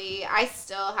 honestly. I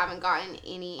still haven't gotten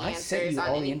any I answers sent you on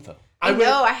all any. the info. I went-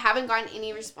 know I haven't gotten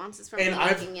any responses from And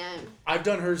anything yet. I've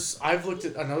done hers. I've looked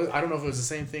at another. I don't know if it was the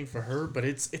same thing for her, but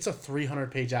it's a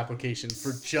 300-page application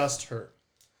for just her.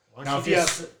 Why Now, don't if you you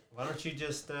just, why don't you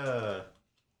just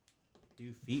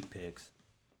do feet pics?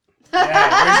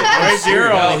 Where's your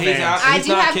No, he's OnlyFans? out- I he's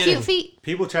do not have kidding. cute feet.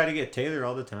 People try to get Taylor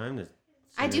all the time. To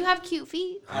I do have cute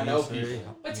feet. I know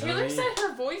people. But Taylor said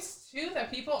her voice too,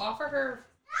 that people offer her.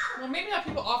 Well, maybe not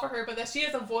people offer her, but that she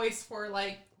has a voice for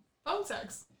like phone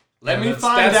sex. Let me That's-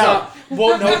 find that's out. not-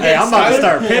 well, no, Hey, I'm about to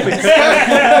start pimping.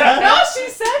 No, she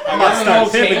said that. I'm about to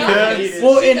start pimping. She cuz.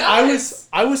 Well, She and does.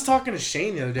 I was talking to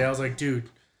Shane the other day. I was like, dude,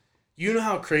 you know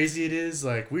how crazy it is?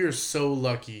 Like, we are so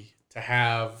lucky to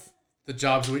have the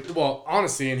jobs we. Well,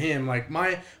 honestly, and him, like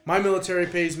my military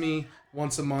pays me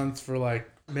once a month for like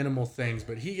minimal things,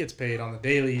 but he gets paid on the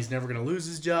daily. He's never gonna lose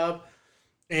his job,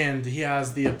 and he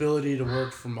has the ability to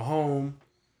work from home,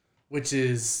 which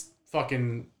is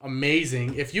fucking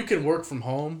amazing. If you can work from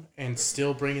home and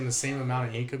still bring in the same amount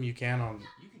of income you can on.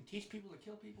 You can teach people to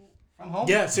kill people from home.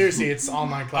 Yeah, seriously, it's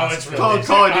online classes. it's called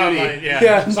Call of Duty. Online,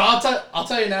 yeah. So I'll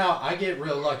tell you now, I get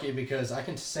real lucky because I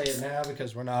can say it now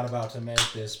because we're not about to make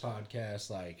this podcast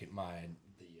like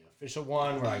the official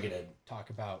one where I get to talk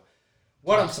about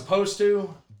what I'm supposed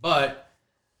to. But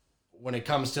when it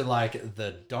comes to like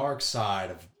the dark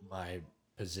side of my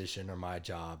position or my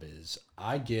job is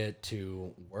I get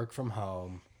to work from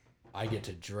home. I get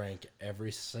to drink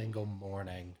every single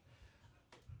morning.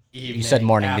 You said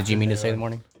morning. Did you mean to say the afternoon.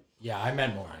 morning? Yeah, I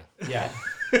meant morning. Yeah.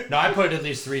 No, I put at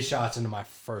least 3 shots into my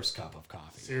first cup of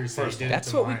coffee. Seriously, First you did That's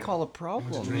it what we tonight. call a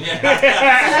problem. See,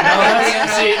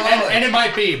 and it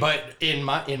might be, but in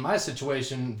my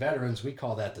situation, veterans, we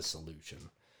call that the solution.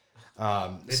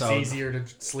 It's so easier to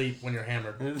sleep when you're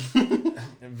hammered.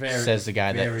 very, Says the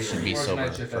guy that very should be easy. sober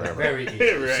Very forever.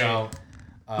 easy. Right. So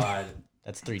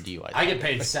That's 3 DUIs. I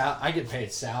get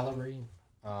paid salary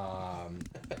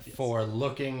for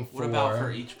looking for What about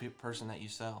for each person that you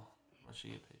sell? What should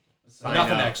you get paid?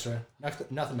 nothing extra.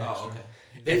 Nothing extra. okay.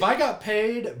 If I got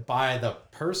paid by the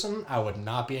person, I would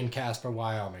not be in Casper,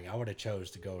 Wyoming. I would have chose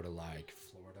to go to like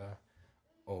Florida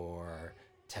or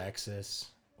Texas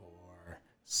or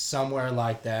somewhere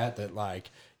like that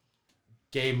like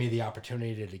gave me the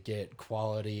opportunity to get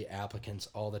quality applicants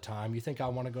all the time. You think I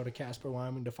want to go to Casper,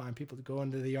 Wyoming to find people to go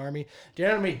into the Army? Do you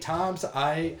know how many times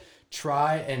I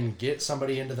try and get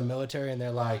somebody into the military and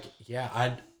they're like,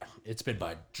 yeah, it's been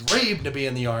my dream to be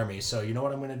in the Army. So you know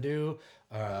what I'm going to do?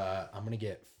 I'm going to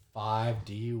get 5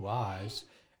 DUIs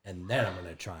and then I'm going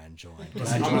to try and join.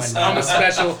 I'm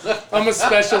a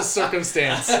special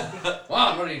circumstance.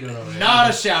 Wow, what are you doing over there?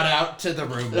 Not a shout out to the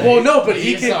roommate. Well, no, but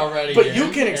He's already but in, you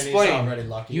can and he's explain. already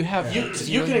lucky. You have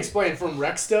You can explain from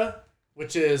Rexta,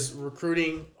 which is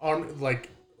recruiting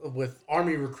with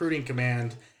Army Recruiting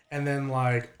Command, and then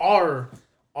like our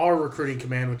recruiting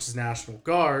command, which is National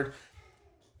Guard.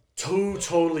 2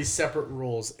 totally separate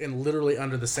rules and literally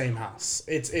under the same house.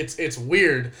 It's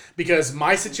weird because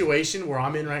my situation where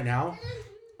I'm in right now,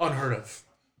 unheard of.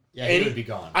 Yeah, he would be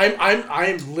gone.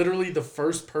 I'm literally the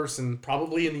first person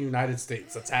probably in the United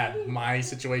States that's had my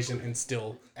situation and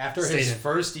still After stayed his in.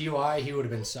 first DUI, he would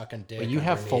have been sucking dick. But you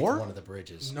have underneath 4? one of the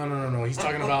bridges. No. He's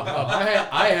talking about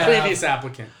I have previous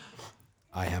applicant.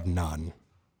 I have none,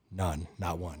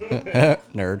 not one.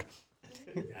 Nerd.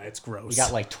 Yeah, it's gross. We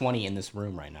got like 20 in this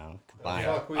room right now combined.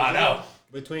 I know.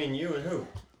 Between you and who?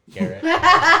 Garrett.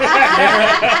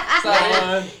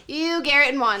 You, Garrett,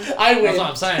 and one. I win. That's what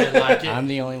I'm saying. Like, I'm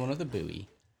the only one with a buoy.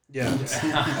 Yeah.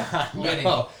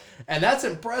 no. And that's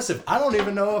impressive. I don't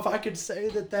even know if I could say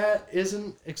that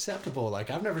isn't acceptable. Like,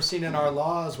 I've never seen in our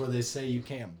laws where they say you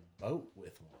can't boat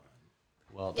with one.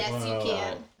 Well, Yes, you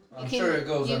can. I'm sure it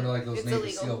goes under like those it's Navy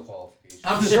illegal. SEAL qualifications.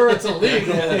 I'm sure it's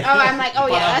illegal. Oh, I'm like, oh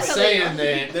but yeah, I'm that's saying illegal.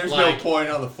 that There's like, no point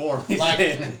on the form. like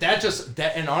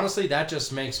that and honestly that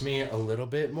just makes me a little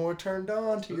bit more turned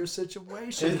on to your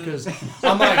situation because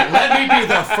I'm like, let me be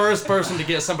the first person to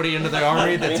get somebody into the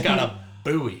Army that's got a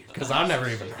buoy because I've never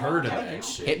even heard of that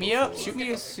shit. hit me up. Shoot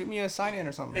me a sign in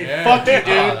or something. Hey, fuck you, dude.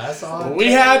 That's all. We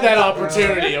had that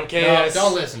opportunity, okay? No, Yes.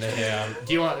 don't listen to him.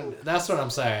 Do you want? That's what I'm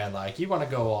saying. Like, you want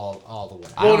to go all the way.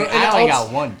 I only, and I only also-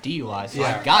 got 1 DUI, so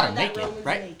Yeah. I gotta make it,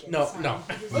 right? No.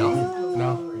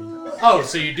 Oh,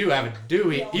 so you do have a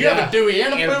Dewey. You have a Dewey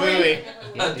and a buoy.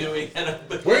 Not doing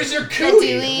it. Where's your The cootie?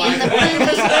 Dewey Like, and the what are you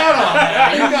missing out on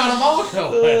there? You got them all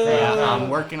going. Yeah, I'm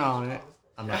working on it.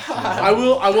 I'm not. I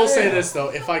will say this though,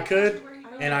 if I could,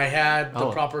 and I had the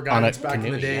Oh, proper on a guidance back in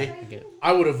canoe, the day, yeah, I get it.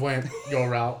 I would have went your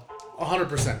route,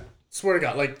 100%. Swear to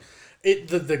God, like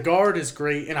the guard is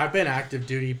great, and I've been active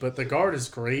duty, but the guard is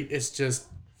great. It's just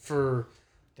for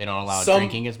They don't allow some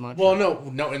drinking as much. Well,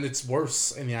 no, and it's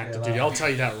worse in the active duty. I'll tell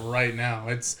you that right now.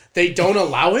 They don't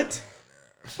allow it,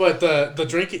 but the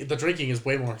drinking is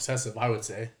way more excessive. I would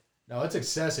say. No, it's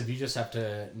excessive. You just have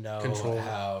to know Control it.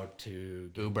 how to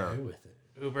get Uber. away with it.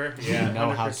 Uber, yeah, know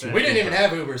how to- 100%. We didn't even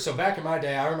have Uber, so back in my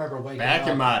day, I remember waking up. Back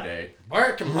in my day.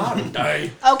 Back in my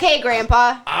day. Okay,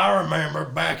 Grandpa. I remember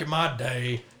back in my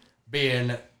day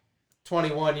being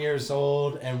 21 years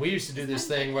old, and we used to do this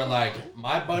thing where, like,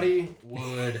 my buddy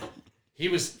would... He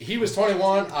was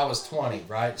 21, I was 20,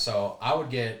 right? So I would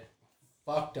get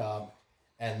fucked up,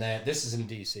 and then... This is in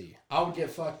D.C. I would get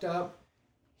fucked up.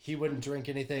 He wouldn't drink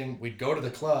anything. We'd go to the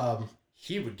club.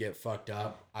 He would get fucked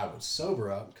up. I would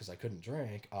sober up because I couldn't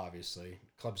drink, obviously.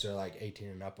 Clubs are like 18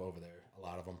 and up over there, a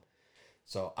lot of them.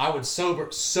 So I would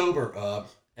sober up,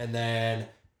 and then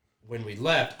when we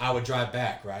left, I would drive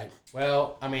back, right?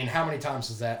 Well, I mean, how many times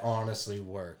does that honestly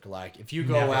work? Like, if you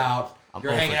go Never. out, I'm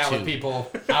you're 0 hanging for out 2. with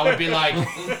people, I would be like,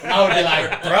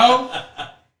 bro,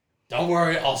 don't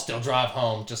worry, I'll still drive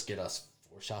home. Just get us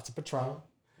 4 shots of Patron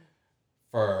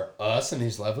for us and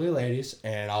these lovely ladies,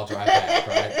 and I'll drive back,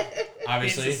 right?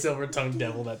 Obviously. He's a silver-tongued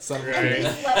devil, that son of a Lovely.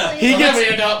 bitch. Then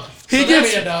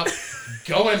we end up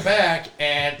going back,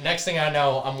 and next thing I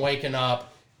know, I'm waking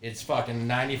up. It's fucking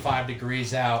 95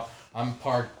 degrees out. I'm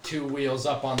parked 2 wheels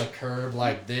up on the curb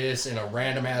like this in a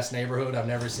random ass neighborhood I've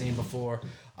never seen before.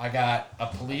 I got a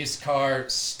police car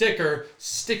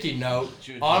sticky note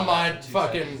on my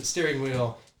fucking steering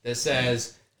wheel that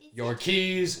says, your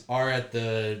keys are at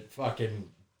the fucking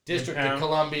District of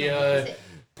Columbia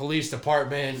Police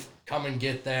Department. Come and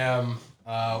get them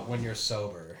when you're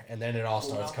sober. And then it all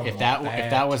starts coming If that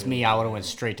back. was me, I would have went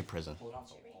straight to prison.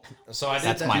 So I did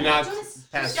That's that. my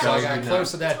So I got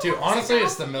close to that too. Honestly,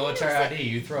 it's the military ID.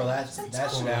 You throw that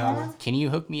shit out. Can you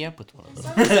hook me up with one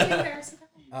of those?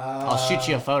 I'll shoot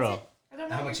you a photo.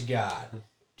 How much you got?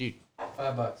 Dude,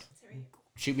 $5.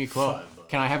 shoot me a quote.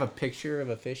 Can I have a picture of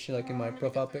a fish like in my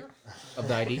profile pic of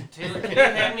the ID? Taylor, can you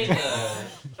hand me the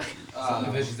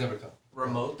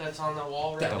remote that's on the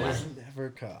wall right That there? was never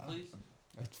caught. Please?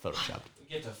 It's photoshopped. We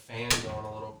get the fan going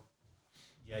a little.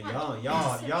 Yeah,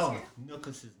 y'all,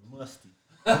 Knuckles is musty.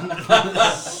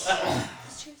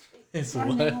 It's what?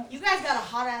 You guys got a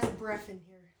hot ass breath in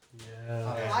here.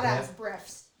 Yeah. Hot ass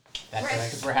breaths. That's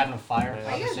because we're having a fire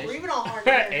Why you guys conversation. breathing all hard?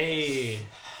 in here? Hey.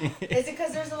 Is it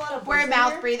because there's a lot of boys We're in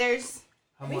mouth here? breathers.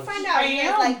 How We much? find out I you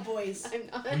guys am. like boys.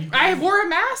 I'm not. I wore a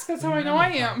mask. That's how I know I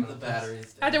am. The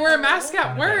batteries. I had to wear a mask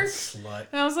at work. Slut.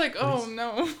 And I was like, oh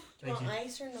no. Want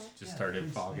ice or no? Just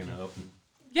started fogging up.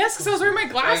 Yes, because I was wearing my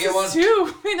I get one? glasses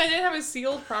too. And I didn't have it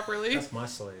sealed properly. That's my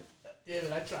slave. Damn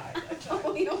it, I tried.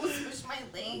 Oh, you almost pushed my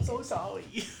leg. So sorry.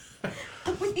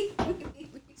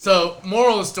 So,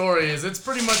 moral of the story is it's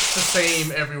pretty much the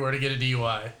same everywhere to get a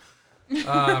DUI.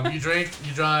 You drink,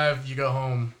 you drive, you go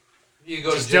home. You go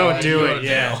to Just jail. don't do you go it. to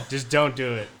Yeah, jail. just don't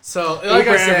do it. So, like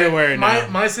Uber I said, everywhere now.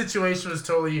 my situation was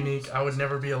totally unique. I would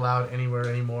never be allowed anywhere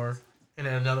anymore in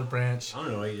another branch. I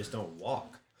don't know why you just don't walk.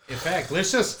 In fact,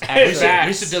 let's just Facts.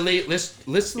 we should delete. Let's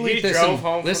delete He this. drove and-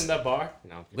 home let's, from the bar.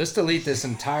 No. let's delete this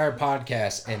entire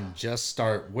podcast and just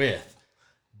start with,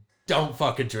 don't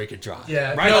fucking drink and drive.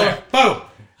 Yeah, right no. there. Boom.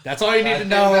 That's all you need I to think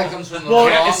know. that comes from the Well,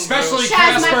 wrong especially group.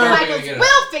 Chaz Casper. Michaels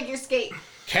will figure skate.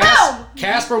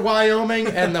 Casper, Wyoming,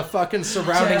 and the fucking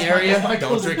surrounding Chaz area.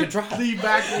 Michaels, Don't drink and drive. the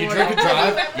back You door. drink and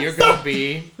drive, you're gonna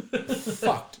be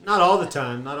fucked. Not all the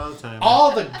time. Not all the time.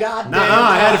 All the goddamn. No,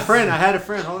 I had a time.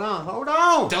 friend. Hold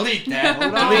on. Delete that.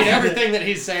 Hold on. Delete everything that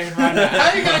he's saying right now.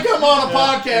 How you gonna come on a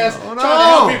podcast Hold trying to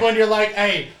help on. people and you're like,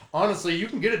 hey, honestly, you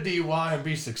can get a DUI and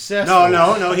be successful.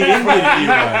 No, he didn't get a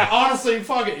DUI. Honestly,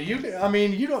 fuck it. You can Get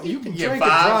drink 5, and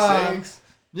drive. 6.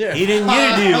 Yeah. He didn't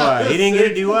get a DUI. He didn't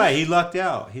get a DUI. He lucked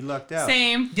out.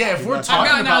 Same. Yeah, if we're I've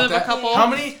talking gotten out about of a that, couple. how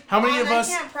many Well, of I us?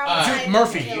 can't promise I Dude,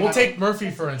 Murphy. didn't We'll get take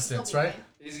Murphy for instance, right?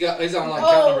 He's on like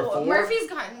count number Oh, 4. Murphy's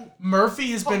gotten.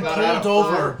 Murphy has been Got out of pulled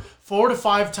over 4 to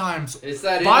 5 times It's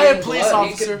that by a Indian police blood.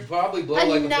 officer. He could probably blow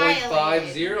like a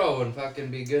Annihilated. .50 and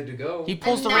fucking be good to go. He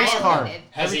pulls the race car. Annihilated.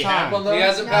 Has every he time. had one though? He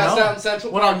hasn't passed No. out in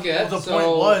Central What Park I'm, yet. the so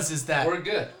point was is that we're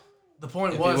good. the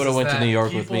point If he was would've is went to that New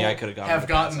York with me, people I could've gotten have him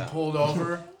to pass gotten out. pulled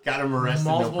over Got him arrested.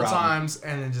 multiple no problem. times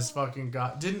and then just fucking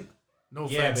didn't. No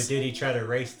Yeah, offense. but did he try to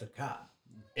race the cop?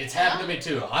 It's happened to me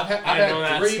too. I've I know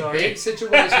had that 3 story. big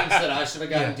situations that I should have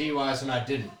gotten DUIs and I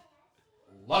didn't.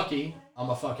 Lucky, I'm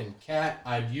a fucking cat.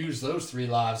 I've used those 3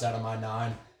 lives out of my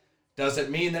 9. Does it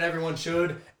mean that everyone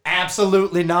should?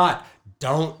 Absolutely not.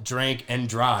 Don't drink and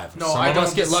drive. No, some I of us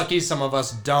don't get dis- lucky, some of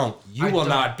us don't. You I will don't.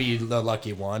 not be the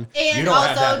lucky one. And you don't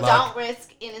have that also, luck. don't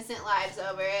risk innocent lives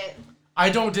over it. I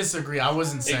don't disagree. I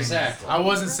wasn't saying Exactly. that. I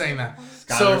wasn't saying that.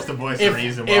 Skylar's the voice of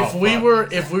reason. We're if all we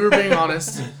fucked. were being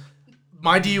honest,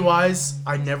 my DUIs,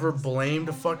 I never blamed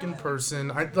a fucking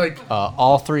person. I like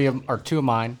All 3 of or 2 of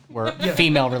mine were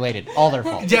female related. All their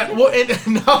fault. yeah. Well,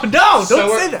 don't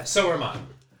So say that. So are mine.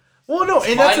 Well, no,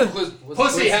 and that's Mine a, was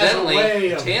Pussy has a coincidentally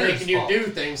way of Tanner's making you fault. do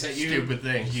things that you Stupid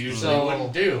things. usually So-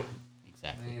 wouldn't do. I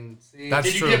Exactly. mean, see, That's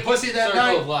Did you true. get pussy that circle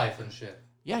night? of life and shit.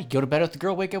 Yeah, you go to bed with a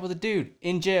girl, wake up with a dude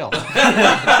in jail. You want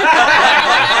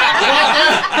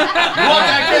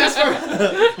that,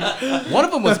 Casper? One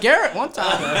of them was Garrett one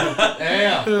time.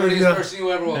 Yeah. Prettiest person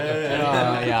you ever woke up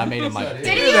to. Yeah, I made him my.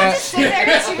 Did you have to sit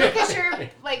there too because your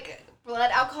like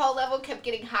blood alcohol level kept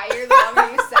getting higher the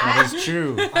longer you That sat? is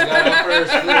true. I got up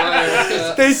first. Blue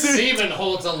Iris, they said, Semen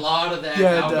holds a lot of that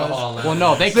Yeah, it does. alcohol. Well,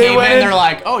 no, they They came went in. in- They're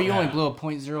like, "Oh, you only blew a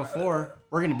 .04.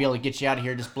 We're gonna be able to get you out of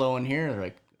here. Just blow in here." They're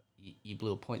like, you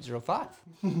blew a .05.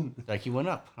 Like, you went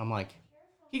up. I'm like,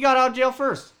 he got out of jail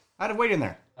first. I had to wait in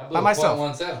there I blew by a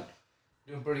myself. .17.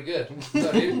 Doing pretty good. What's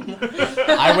up, dude?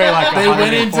 I weigh like They went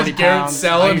 140 into Garrett's pounds.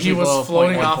 cell I and he usually blow was a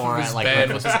floating .14 off of at, his like,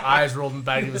 bed with his eyes rolled in the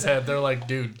back of his head. They're like,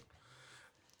 dude,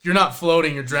 you're not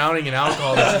floating. You're drowning in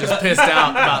alcohol that you just pissed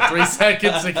out about 3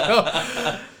 seconds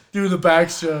ago. Do the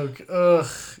backstroke. Ugh.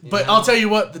 But I'll tell you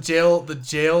what, the jail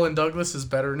in Douglas is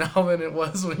better now than it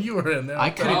was when you were in there.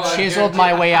 I could have chiseled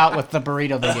my way out with the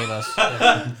burrito they gave us.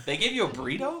 They gave you a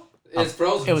burrito? It's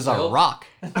frozen. It was a still. rock.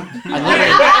 I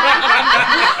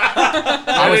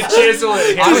would chisel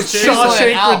it. I was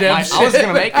chiseling out. Redemption. I was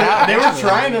gonna make it out. They were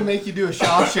trying to make you do a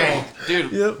Shawshank.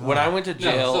 Dude, when I went to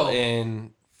jail so-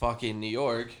 in fucking New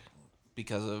York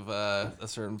because of a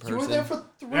certain person. You were there for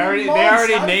 3 They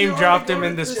already months. name dropped him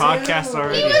in this podcast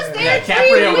already. He was there Yeah, 3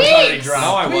 Caprio was already weeks. drunk.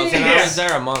 No, I wasn't. I Yeah. was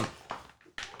there a month.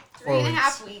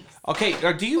 3.5 weeks. Okay,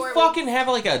 do you 4 fucking have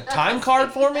like a time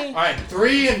card for me? All right,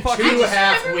 3 and Fuck.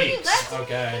 2.5 Remember when you weeks. left and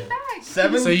Okay. came back?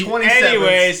 7:27.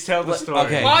 Anyways, tell the story.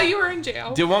 Okay. While you were in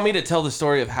jail. Do you want me to tell the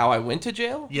story of how I went to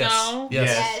jail? Yes. No.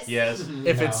 Yes. Yes.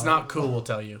 If it's not cool, we'll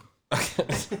tell you.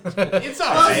 It's all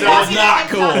Well, right. it's not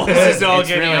cool. This is all It's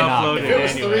getting really not. uploaded If it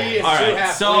was anyway. 3 and All right,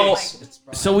 2.5 so- weeks, it's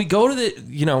fine. So we go to the,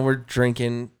 we're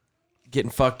drinking,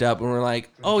 getting fucked up, and we're like,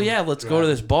 oh yeah, let's go to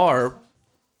this bar.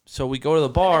 So we go to the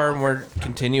bar and we're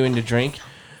continuing to drink.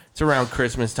 It's around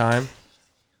Christmas time.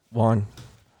 Juan,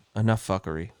 enough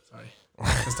fuckery. Sorry.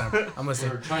 This time. I'm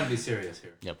listening. We're trying to be serious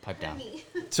here. Yeah, pipe down.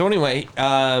 So anyway,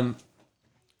 all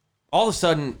of a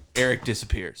sudden Eric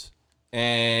disappears,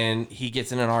 and he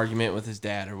gets in an argument with his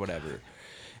dad or whatever.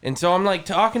 And so I'm like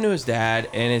talking to his dad,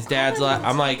 and his dad's like,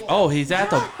 I'm like, oh, he's at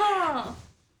the.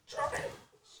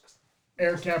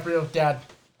 Eric Caprio, Dad,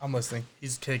 I'm listening.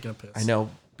 He's taking a piss. I know.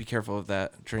 Be careful of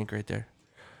that drink right there.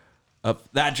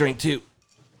 Up that drink too.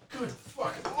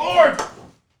 Lord!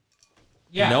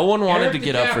 Yeah. No one wanted Eric to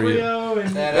get up for you. DiCaprio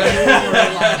and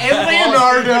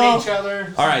Leonardo. each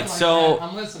other. All right, something so- like that.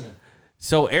 I'm listening.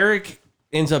 So Eric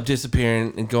ends up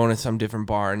disappearing and going to some different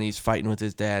bar, and he's fighting with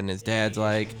his dad, and his dad's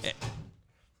like,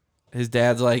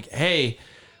 hey,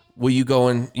 will you go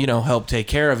and, help take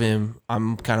care of him?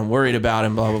 I'm kind of worried about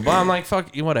him, blah, blah, blah. I'm like,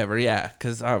 fuck you, whatever. Yeah.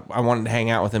 Cause I wanted to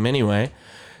hang out with him anyway.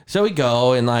 So we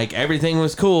go, and like everything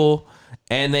was cool.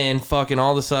 And then fucking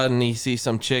all of a sudden he sees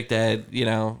some chick that,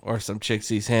 or some chick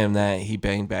sees him that he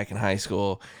banged back in high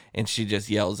school, and she just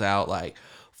yells out like,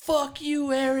 fuck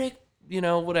you, Eric.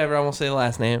 Whatever. I won't say the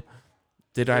last name.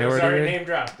 Did I It was already? already name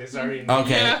dropped. It's already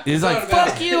Okay. Yeah. He's like,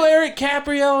 fuck you, Eric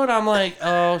Caprio. And I'm like,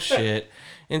 oh, shit.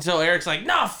 And so Eric's like,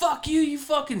 nah, fuck you, you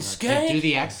fucking Do skank.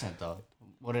 the accent though.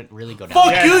 Would it really go down?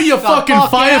 Fuck you, you fucking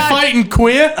fuck, yeah. firefighting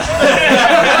quit.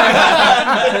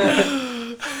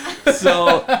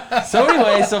 So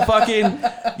anyway, so fucking,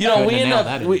 we have end nailed up,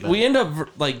 that in, we, but- we end up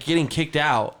like getting kicked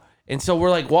out. And so we're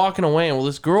like walking away, and well,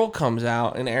 this girl comes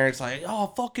out, and Eric's like,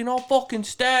 oh, I'll fucking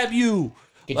stab you.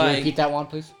 Could you repeat that one,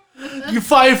 please? You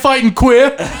firefighting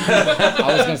quit. I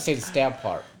was gonna say the stab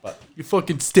part, but You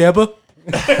fucking stabber.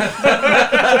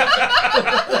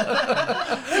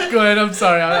 Go ahead, I'm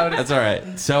sorry. That's all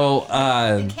right. So,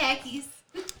 Khakis.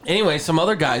 anyway, some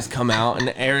other guys come out,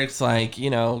 and Eric's like,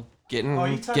 getting Oh, getting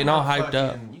all about hyped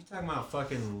up. You talking about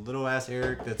fucking little ass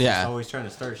Eric that's Yeah. just always trying to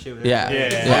start shit with Yeah.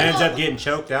 everybody? Yeah. And ends up getting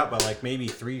choked out by like maybe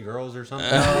 3 girls or something.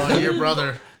 Oh, your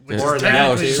brother. Which Or is that,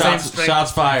 technically too. the same strength Shots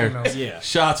as fired. females. Yeah.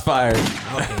 Shots fired.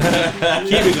 Okay.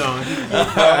 Keep it going.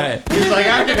 All right. He's like,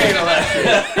 I can handle that shit.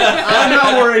 I'm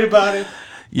not worried about it.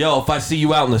 Yo, if I see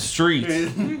you out in the streets,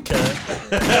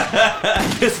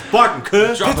 It's fucking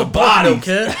cuss. drop a No body.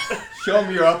 kid. Show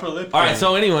me your upper lip. All right,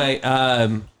 so anyway,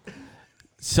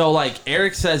 so like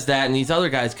Eric says that, and these other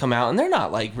guys come out, and they're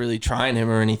not like really trying him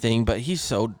or anything, but he's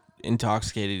so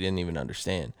intoxicated he didn't even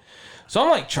understand. So I'm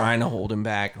like trying to hold him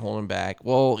back.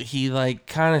 Well, he like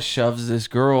kind of shoves this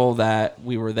girl that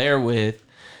we were there with,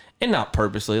 and not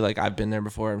purposely. Like I've been there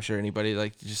before. I'm sure anybody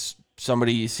like just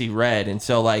somebody you see red, and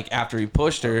so like after he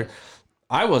pushed her,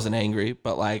 I wasn't angry,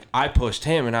 but like I pushed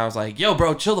him, and I was like, "Yo,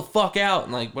 bro, chill the fuck out,"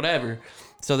 and like whatever.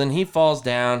 So then he falls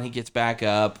down, he gets back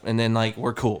up, and then like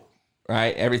we're cool,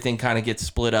 right? Everything kind of gets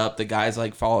split up. The guys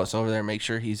like follow us over there, make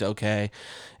sure he's okay,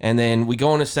 and then we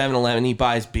go into 7-Eleven. He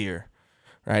buys beer,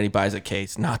 right? He buys a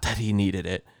case. Not that he needed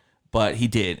it, but he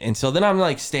did. And so then I'm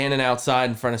like standing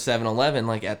outside in front of 7-Eleven,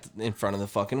 like in front of the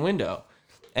fucking window,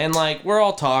 and like we're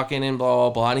all talking and blah blah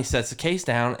blah. And he sets the case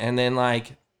down, and then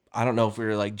like I don't know if we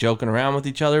were like joking around with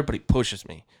each other, but he pushes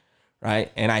me,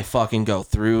 right? And I fucking go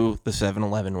through the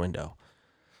 7-Eleven window.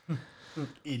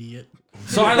 Idiot.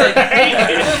 So I like.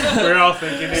 We're all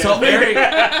thinking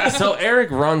it. So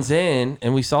Eric runs in,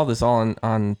 and we saw this all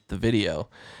on the video.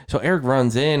 So Eric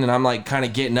runs in, and I'm like kind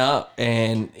of getting up,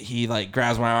 and he like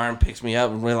grabs my arm, picks me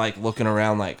up, and we're like looking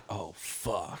around like, oh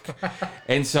fuck.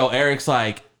 And so Eric's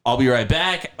like, I'll be right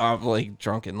back. I'm like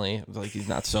drunkenly, like he's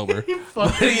not sober.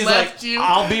 But he's like,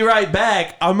 I'll be right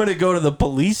back. I'm gonna go to the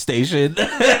police station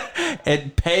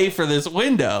and pay for this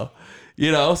window.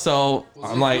 You know, so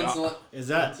I'm like, is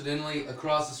that incidentally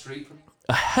across the street from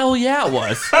you? Hell yeah, it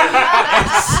was.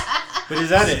 But is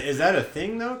that a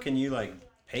thing though? Can you like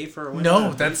pay for a window?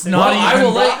 No, that's not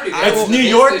even. It's New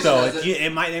York though. They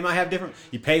might have different.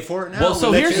 You pay for it now. Well,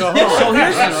 so here's what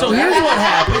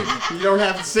happened. You don't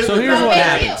have to sit. So here's what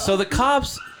happened. So the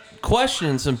cops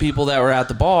questioned some people that were at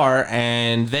the bar,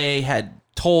 and they had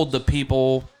told the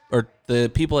people, or the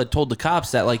people had told the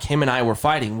cops that like him and I were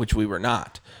fighting, which we were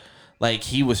not. Like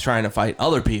he was trying to fight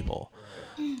other people,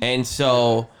 and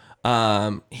so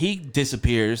he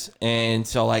disappears, and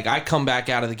so like I come back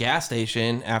out of the gas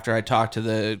station after I talked to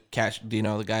the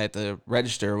the guy at the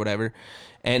register or whatever,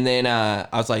 and then I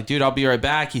was like, dude, I'll be right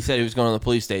back. He said he was going to the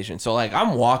police station, so like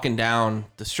I'm walking down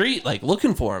the street like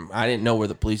looking for him. I didn't know where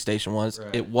the police station was.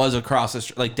 Right. It was across the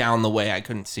street, like down the way. I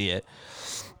couldn't see it,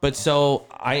 but so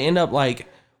I end up like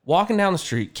walking down the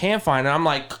street, can't find it. I'm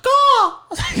like,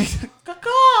 caw.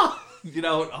 You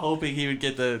know, hoping he would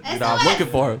get the, I'm looking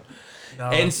for him. No,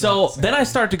 and so then I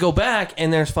start to go back,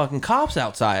 and there's fucking cops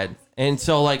outside. And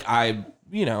so, like, I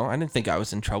didn't think I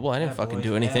was in trouble. I didn't fucking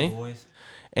do anything.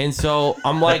 And so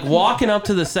I'm, like, walking up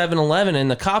to the 7-Eleven,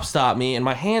 and the cops stop me, and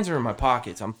my hands are in my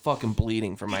pockets. I'm fucking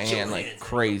bleeding from my hand like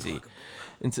crazy.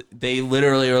 And so they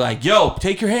literally are like, yo,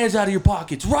 take your hands out of your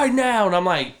pockets right now. And I'm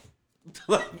like,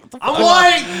 I'm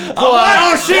white.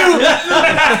 Oh shoot!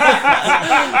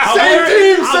 Same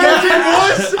team,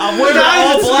 boys. I'm wearing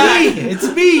all black. It's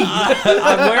me.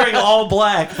 I'm wearing all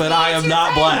black, but I am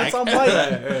not black. I'm white.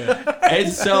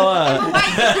 And so,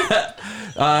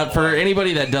 for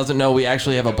anybody that doesn't know, we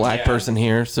actually have a black person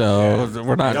here, so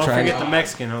we're not Don't trying. Don't forget the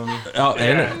Mexican homie. Oh,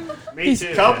 and me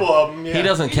too. A couple of them. Yeah. He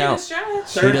doesn't count.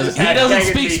 He doesn't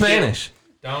speak Spanish.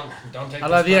 Don't take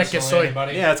this personally,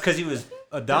 anybody. Yeah, it's because he was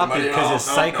adopted because his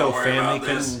psycho family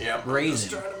couldn't raise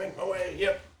him. Trying to make my way.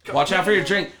 Yep. Watch out for your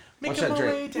drink. Watch that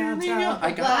drink.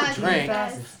 I got a drink.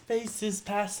 Faces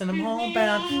passing them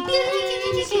homebound.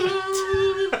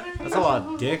 That's a lot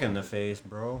of dick in the face,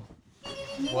 bro.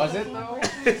 Was it though?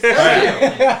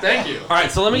 Thank you. All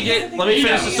right, so let me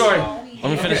finish the story. Let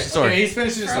me finish the story. Okay, he's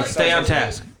finished his story. Stay on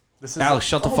task. Alex,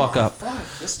 shut the fuck up.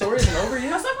 This story isn't over yet.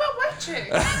 Let's talk about white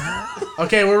chicks.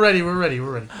 Okay, we're ready. All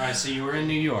right, so you were in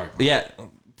New York. Yeah.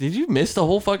 Did you miss the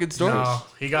whole fucking story? No,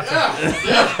 he got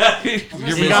he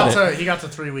got to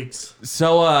 3 weeks.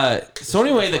 So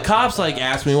anyway, the cops like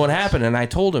asked me what happened, and I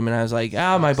told him, and I was like,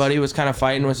 my buddy was kind of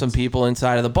fighting with some people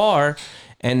inside of the bar,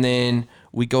 and then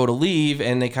we go to leave,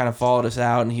 and they kind of followed us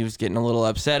out, and he was getting a little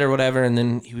upset or whatever, and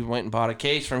then he went and bought a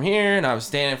case from here, and I was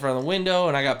standing in front of the window,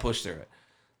 and I got pushed through it.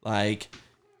 Like,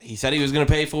 he said he was going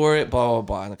to pay for it, blah, blah,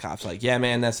 blah. And the cop's like, yeah,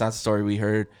 man, that's not the story we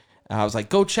heard. And I was like,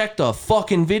 go check the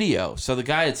fucking video. So the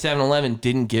guy at 7-Eleven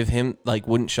didn't give him, like,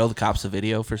 wouldn't show the cops the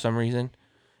video for some reason.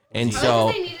 And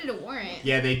so they needed a warrant.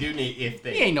 Yeah, they do need if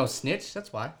they. He ain't no snitch.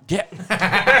 That's why. Yeah,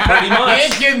 pretty much. He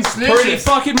ain't getting snitches. Pretty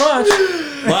fucking much.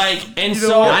 Like, and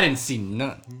so I didn't see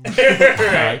none.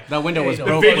 That window was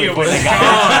broken. The video was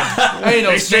gone. Ain't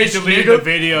no snitch. Delete the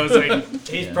videos. Like,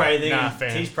 he's probably thinking. Nah,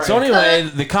 fam. So anyway,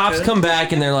 the cops come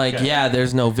back and they're like, yeah,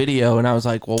 there's no video. And I was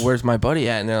like, well, where's my buddy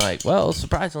at? And they're like, well,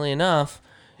 surprisingly enough,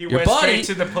 He went straight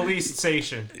to the police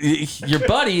station. Your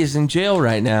buddy is in jail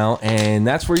right now, and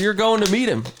that's where you're going to meet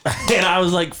him. And I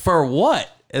was like, for what?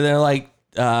 And they're like,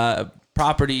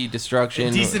 property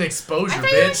destruction. Decent exposure, I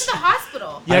thought you went to the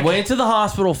hospital. I went to the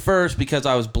hospital first because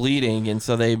I was bleeding, and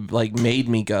so they like made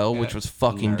me go, which was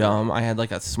fucking dumb. I had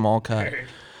like a small cut.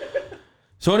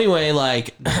 So anyway,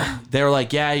 like they were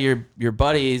like, yeah, your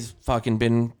buddy's fucking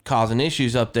been causing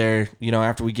issues up there. You know,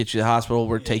 after we get you to the hospital,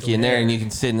 we'll take you in there and you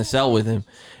can sit in the cell with him.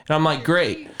 And I'm like,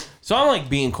 great. So I'm like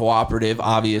being cooperative,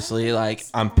 obviously. Like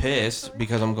I'm pissed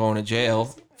because I'm going to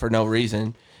jail for no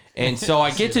reason. And so I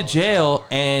get to jail,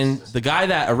 and the guy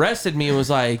that arrested me was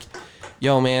like,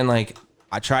 yo, man, like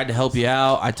I tried to help you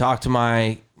out. I talked to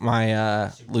my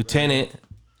lieutenant,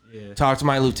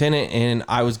 and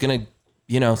I was going to,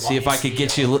 you know, see if I could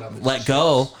get you let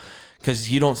go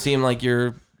because you don't seem like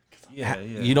you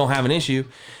don't have an issue.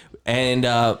 And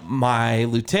my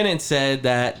lieutenant said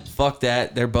that, fuck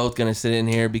that, they're both going to sit in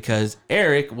here because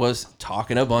Eric was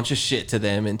talking a bunch of shit to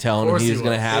them and telling them he was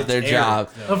going to have their job.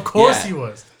 Of course he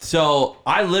was. So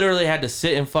I literally had to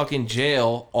sit in fucking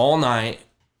jail all night.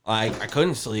 Like, I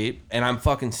couldn't sleep, and I'm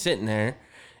fucking sitting there.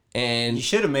 And you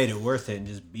should have made it worth it and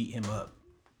just beat him up.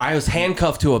 I was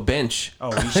handcuffed to a bench.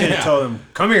 Oh, you should have told him,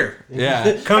 come here.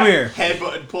 Yeah. Come here.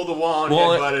 Headbutt and pull the wall and Well,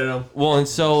 headbutted him. Well, and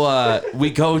so we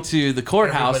go to the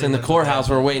courthouse, and the courthouse,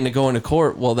 we're waiting to go into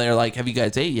court. Well, they're like, have you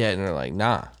guys ate yet? And they're like,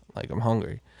 nah, like, I'm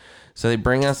hungry. So they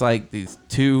bring us like these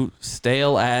 2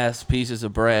 stale-ass pieces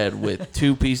of bread with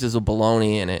 2 pieces of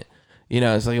bologna in it. You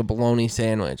know, it's like a bologna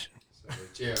sandwich.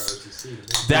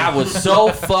 That was so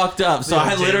fucked up. So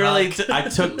I literally I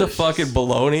took the fucking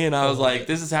bologna and I was like,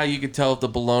 this is how you can tell if the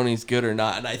bologna's good or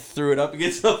not. And I threw it up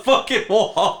against the fucking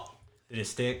wall. Did it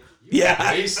stick?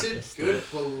 Yeah. Wasted good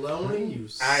bologna, you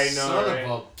I know, son right?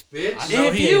 of a bitch.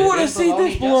 If you would have seen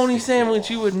this bologna sandwich,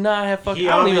 you would not have fucking.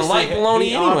 I don't even like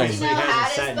bologna anyway. You know how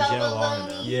to spell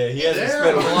bologna? Yeah, he hasn't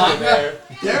spent a lot there.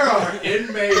 There are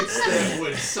inmates that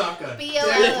would suck a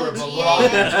dick for bologna.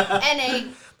 B-O-L-O-G-N-A.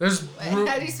 There's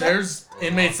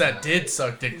inmates that did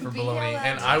suck dick for bologna,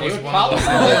 and I was one of those.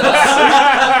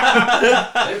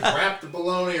 They wrapped the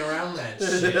bologna around that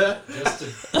shit just to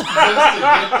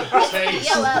get the taste.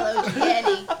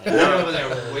 B-O-L-O-G-N-A. They're over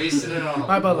there wasting it on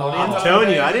My bologna. I'm telling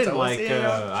you, I didn't like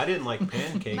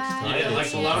pancakes. You didn't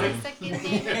like bologna?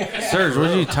 Serge,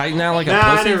 would you tighten that like a Nah,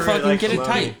 I pussy? didn't really Fucking like get it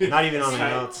bologna. tight. Not even on the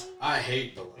nuts. I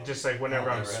hate bologna. Just like whenever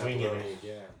I'm swinging it.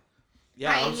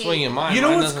 Yeah, I'm swinging mine. You know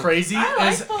Mine what's doesn't- crazy? I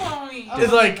Is like bologna.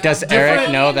 it's like Does different- Eric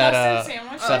know that Mustard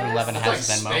sandwich? 7-Eleven It's has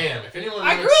like Venmo? spam. If anyone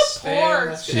I grew likes up spam, poor.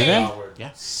 that's Did they? coward.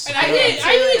 Yes. And I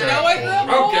didn't know I grew up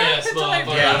Broke poor ass until I motherfucker.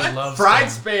 Yeah, I realized. love Fried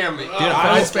spam. spam. Dude,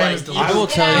 Fried spam is I delicious. will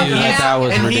tell you that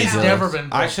was And ridiculous. he's never been.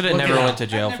 I should have Look never it went up. to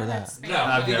jail for that.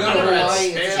 No, if you go never to had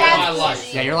Red spam. Spam, I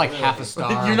like. Yeah, you're like half a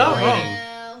star. You're not rating. wrong.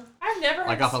 I've never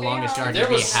Like had off a long spam. discharge, There you'd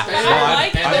be was half a spam. star. I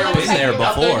like I've bologna. been there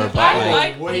before, but I like,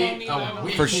 like Wait bologna, a though.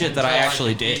 week for shit that I until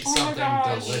actually can did. eat Oh my something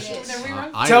gosh. delicious. Then we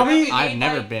went Tell to- me- we I've ate,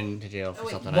 never like- been to jail for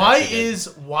something. I Why actually did. is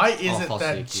I'll it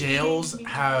that sleep. jails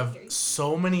have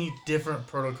so many different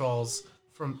protocols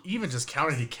from even just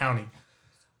county to county?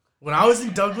 When I was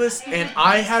in Douglas and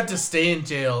I had to stay in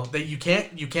jail, that you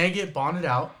can't get bonded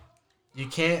out, you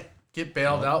can't get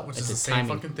bailed out, which It's is the a same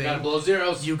timing. fucking thing. Gotta blow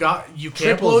zeros. You can't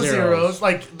Triple blow zeros. zeros.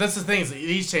 Like that's the thing is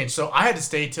these changed. So I had to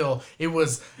stay till it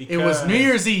was New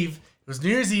Year's Eve. It was New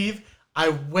Year's Eve. I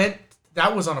went.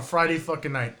 That was on a Friday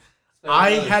fucking night.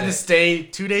 I had to stay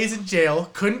 2 days in jail.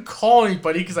 Couldn't call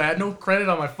anybody because I had no credit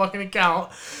on my fucking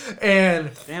account. And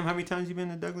Damn, how many times you been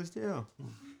to Douglas jail?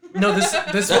 no, this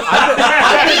He's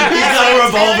got a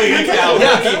revolving account.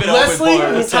 Yeah, Keep it Leslie open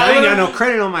for was us. I ain't got no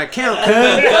credit on my account, cuz.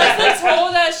 Leslie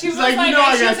told us she was like, like, you know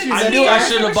I she got was you. in I knew I tears.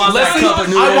 shouldn't have bought that Leslie, cup of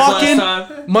noodles I walk last in.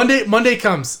 time. Monday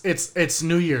comes. It's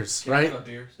New Year's, right?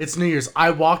 It's New Year's.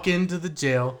 I walk into the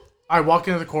jail. I walk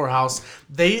into the courthouse.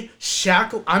 They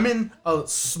shackle. I'm in a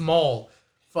small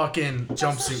fucking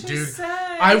jumpsuit, dude.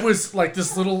 I was like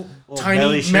this little belly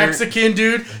tiny shirt. Mexican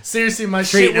dude. Seriously, my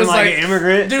Treating shit was him like like, an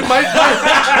immigrant. dude,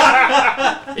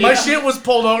 my shit was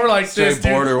pulled over like this, dude. I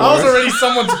border was wars. already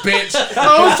someone's bitch.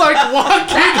 I was like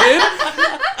walking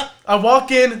in. I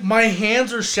walk in. My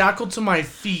hands are shackled to my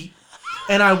feet.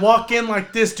 And I walk in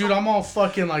like this, dude. I'm all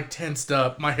fucking like tensed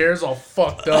up. My hair's all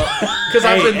fucked up because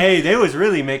I've been. Hey, they was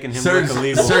really making him look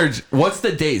illegal. Serge, what's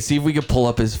the date? See if we can pull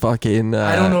up his fucking.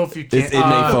 I don't know if you can. His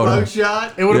inmate photo.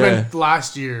 Shot. It would have Yeah. been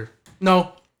last year.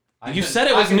 No, You said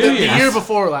it was the New Year's. year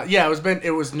before last. Yeah,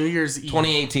 it was New Year's Eve.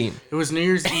 2018. It was New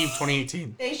Year's Eve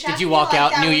 2018. Did you walk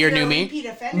out, New Year, New Me?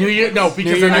 New Year, no,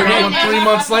 because Year, then I New got Me. one 3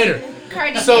 months later.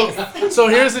 Cardi So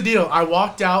here's the deal. I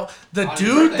walked out. The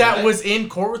dude that was in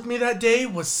court with me that day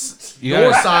was You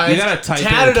your gotta- size. you gotta type in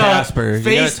tatted Casper. up, You gotta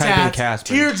face type in tat, Casper.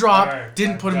 teardrop.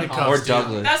 Didn't put him in cuffs. Or dude.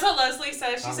 Douglas. That's what Leslie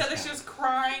said. She said that she was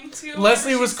crying too.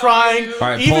 Leslie whenever was she saw crying. you. All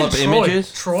right, Even pull up Troy.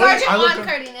 images. Troy, Sergeant I look. Juan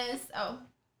Cardenas. Oh.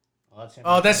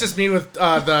 Oh, that's just me with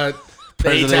the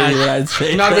President of the United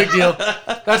States. Not a big deal.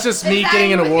 That's just me that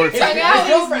getting an your- award. Is that His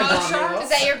your mugshot? Is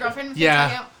that your girlfriend?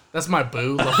 Yeah, that's my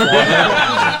boo.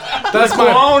 LaFonda. That's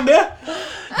my.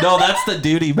 No, that's the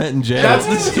dude he met in jail. That's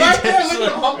the Right there, look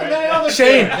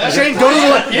Shane, go to the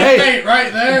left. Hey, Hey,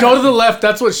 right there. go to the left.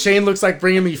 That's what Shane looks like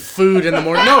bringing me food in the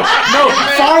morning. No,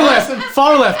 far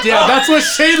left. Yeah, that's what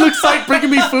Shane looks like bringing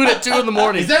me food at 2 in the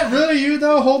morning. Is that really you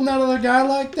though, holding that other guy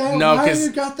like that? No, why 'cause-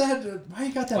 you got that? Why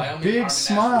you got that Wyoming big Army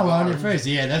smile National on your Guard. face?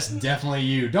 Yeah, that's definitely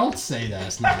you. Don't say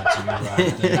that's not you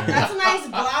right there. That's a nice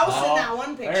blouse in that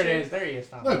one picture. There it is. There he is.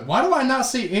 Look, why do I not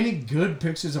see any good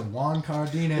pictures of Juan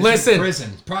Cardenas Listen, in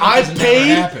prison? Probably 'cause it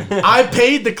never happened. I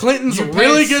paid the Clintons You paid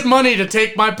really s- good money to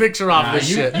take my picture off this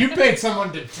shit. You paid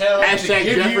someone to tell to Hashtag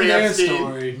give you Jeffrey their Epstein.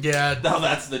 story. Yeah. No,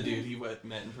 that's the dude he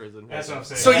met in prison. That's what I'm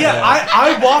saying. So yeah,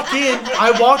 I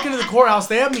walk into the courthouse.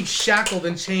 They have me shackled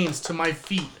in chains to my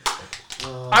feet.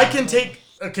 I can take.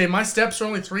 Okay, my steps are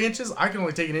only 3 inches. I can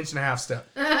only take an 1.5 inch step.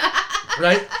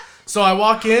 Right? So I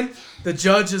walk in. The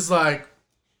judge is like,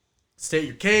 state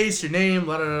your case, your name,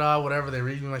 la da da da, whatever. They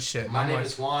read me my shit. And My I'm name like,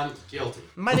 is Juan. Guilty.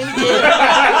 My name is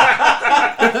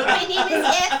My name is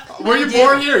If. Were you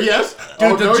born here? Yes.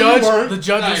 Dude, Oh, the no, you judge weren't.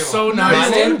 is so No,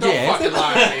 nice. don't fucking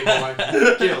lie to me,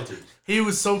 boy. Guilty. He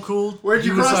was so cool. Where'd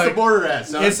you He was cross the like, border at,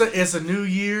 son? It's a new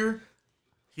year.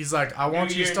 He's like, I want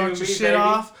New you to year, start new your me, shit baby.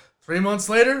 off. 3 months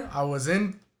later, I was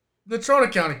in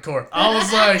Natrona County Court. I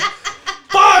was like,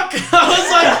 fuck! I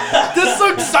was like, this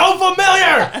looks so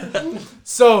familiar!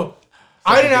 So,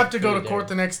 I didn't have to go to court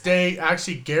the next day.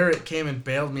 Actually, Garrett came and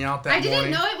bailed me out that I didn't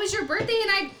morning. know it was your birthday,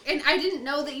 and I didn't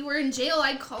know that you were in jail.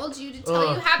 I called you to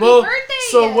tell you happy Well, birthday.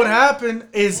 so what happened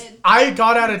is I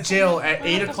got out of jail at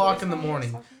 8 o'clock in the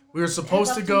morning. We were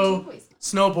supposed to go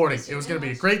snowboarding. It was going to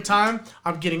be a great time.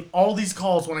 I'm getting all these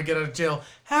calls when I get out of jail.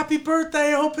 Happy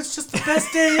birthday. I hope it's just the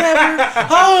best day ever.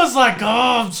 I was like, oh,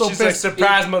 I'm so She's like, pissed.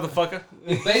 surprise, motherfucker.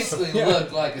 It basically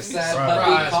looked like a sad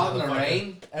puppy caught in the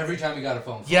rain every time he got a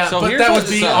phone call. Yeah, So but here's that what was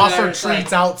being sucks. offered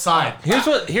treats outside.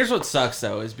 Here's what sucks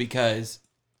though is because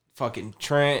fucking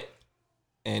Trent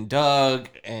and Doug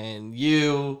and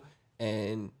you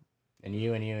and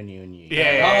you.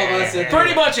 Yeah. All of us in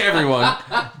pretty much everyone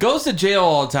goes to jail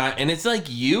all the time, and it's like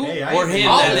you Hey, I or ain't him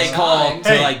all that the they time. call to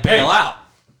Hey, like bail hey. out.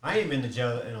 I ain't been to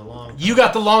jail in a long time. You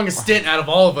got the longest stint out of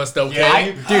all of us, though, okay?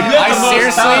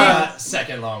 I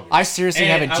Second longest. I seriously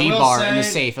And have a I G will bar in the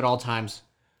say- safe at all times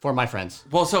for my friends.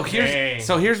 Well, so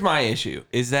here's my issue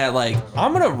is that like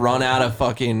I'm gonna run out of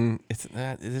fucking. It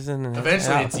isn't.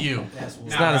 Eventually, it's you. It's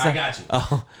not- I got you.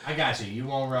 Oh. I got you. You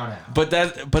won't run out. But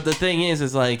the thing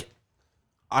is like,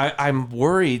 I'm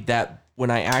worried that when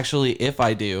I actually, if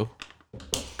I do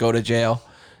go to jail,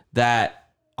 that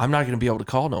I'm not gonna be able to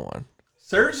call no one.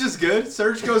 Serge is good.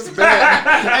 Serge goes to bed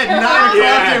at 9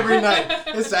 o'clock every night.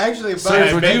 It's actually about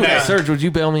Serge, would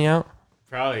you bail me out?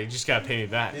 Probably. You just gotta pay me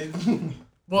back.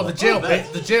 Well, the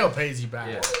jail pays you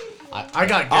back. I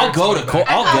got. I'll go to court.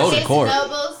 I'll go to court.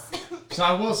 So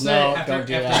I will say No, after don't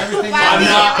do after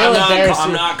that. everything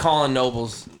I'm not calling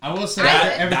Nobles. I will say after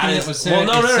everything that was said. Well,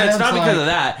 no, it's sounds not because like- of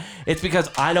that. It's because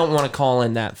I don't want to call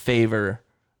in that favor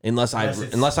unless I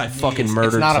fucking murdered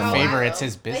It's not someone. a favor, it's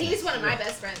his But business. he's one of my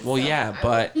best friends. Well, so yeah, I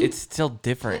but would- it's still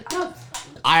different.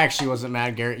 I actually wasn't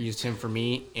mad. Garrett used him for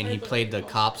me, and he played the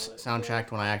Cops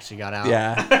soundtrack when I actually got out.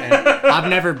 Yeah. And I've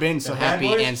never been so Bad happy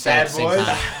Boys? and sad at the same Bad Boys?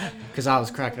 time because I was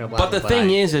cracking up. But laughing, the thing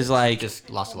I is like just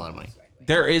lost a lot of money.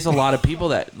 there is a lot of people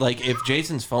that like if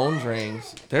Jason's phone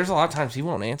rings, there's a lot of times he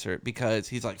won't answer it because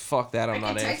he's like, "Fuck that, I I'm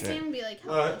can not text answering." him and be like,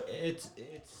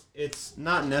 It's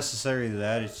not necessarily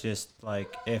that. It's just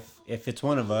like if it's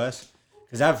one of us,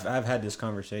 because I've had this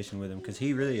conversation with him because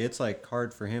it's like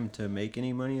hard for him to make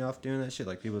any money off doing that shit.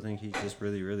 Like people think he's just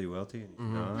really really wealthy. And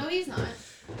he's not. no, he's not.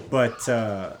 But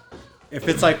if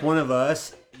it's like one of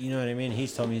us, you know what I mean?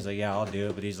 He's told me, he's like, yeah, I'll do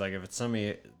it. But he's like, if it's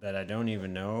somebody that I don't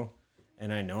even know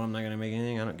and I know I'm not going to make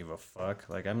anything, I don't give a fuck.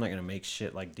 Like, I'm not going to make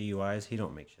shit like DUIs. He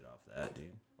don't make shit off that, dude.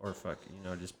 Or fuck,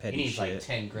 just petty He needs shit. like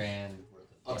 10 grand.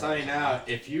 I'll tell you now,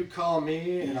 if you call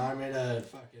me and I'm in a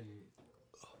fucking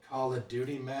Call of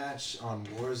Duty match on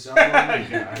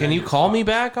Warzone, Can you call me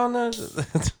back on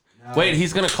the? Wait,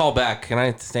 he's gonna call back. Can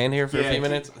I stand here for a few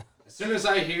minutes? As soon as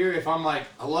I hear, if I'm like,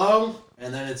 hello,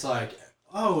 and then it's like,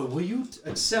 oh, will you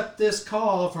accept this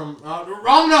call from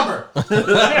wrong number?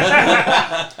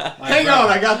 Hang on,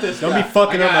 I got this. Don't be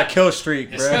fucking up my kill streak,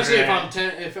 bro. Especially if I'm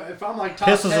if I'm like top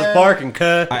Pistols 10. is barking,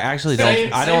 cut. I actually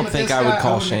don't. I don't think I would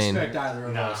call Shane. Expect either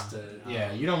of us to,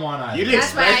 yeah, you don't want either. You didn't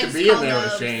That's why expect I to be in called there with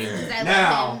Lobes, Shane. 'cause I love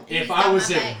Now, him. if He's I got was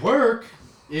my at back. work,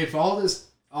 if all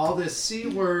this C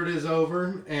word is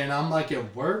over and I'm like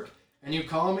at work and you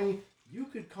call me, you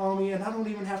could call me and I don't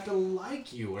even have to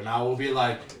like you and I will be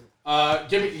like,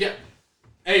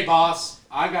 hey boss,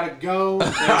 I gotta go.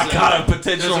 I got a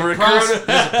potential there's recruiter.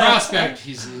 There's a prospect.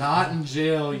 He's not in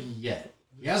jail yet.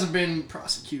 He hasn't been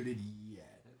prosecuted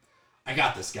yet. I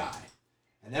got this guy.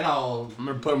 and then I'll. I'm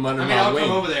gonna put him under I mean, my I'll wing.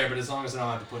 come over there, but as long as I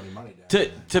don't have to put any money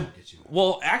down.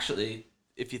 Well, actually,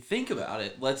 if you think about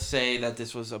it, let's say that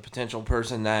this was a potential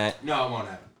person that. No, it won't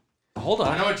happen. Hold on.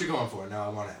 I know what you're going for. No,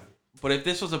 it won't happen. But if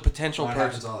this was a potential Well, it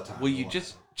happens person, all the time. will It you won't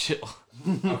just chill?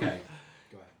 Okay. Go ahead.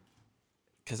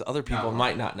 Because other people No.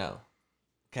 might not know.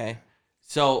 Okay.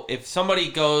 So if somebody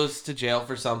goes to jail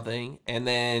for something and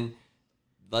then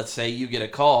let's say you get a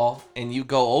call and you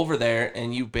go over there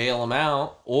and you bail them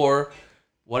out or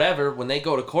whatever, when they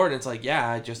go to court, it's like, yeah,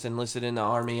 I just enlisted in the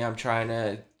Army. I'm trying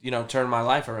to, turn my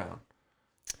life around.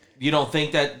 You don't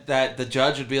think that the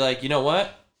judge would be like, you know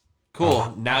what?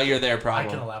 Cool. Now you're their problem. I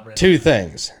can elaborate. Two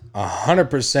things.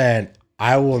 100%,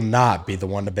 I will not be the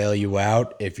one to bail you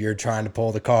out if you're trying to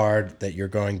pull the card that you're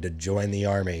going to join the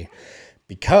Army,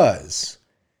 because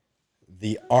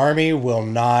the Army will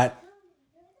not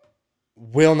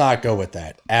go with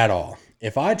that at all.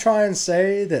 If I try and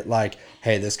say that, like,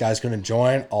 hey, this guy's going to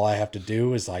join, all I have to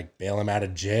do is, like, bail him out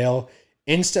of jail,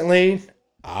 instantly,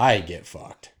 I get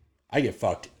fucked. I get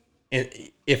fucked.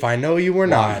 If I know you or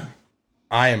not,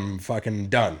 I am fucking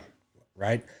done,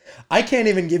 right? I can't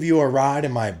even give you a ride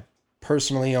in my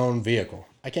personally owned vehicle.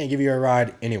 I can't give you a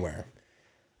ride anywhere.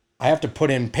 I have to put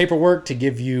in paperwork to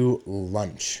give you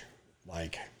lunch.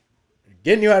 Like,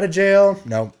 getting you out of jail,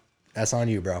 no, that's on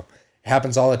you, bro. It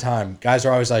happens all the time. Guys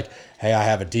are always like, hey, I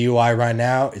have a DUI right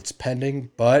now. It's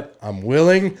pending, but I'm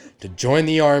willing to join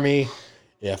the Army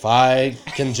if I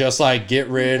can just, like, get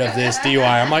rid of this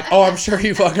DUI. I'm like, oh, I'm sure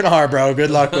you fucking are, bro. Good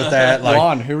luck with that. Like,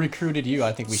 Juan, who recruited you?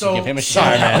 I think we should give him a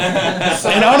sorry, shout.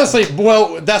 man. And honestly,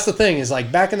 well, that's the thing is,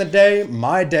 like, back in the day,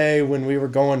 my day when we were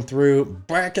going through,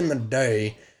 back in the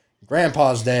day,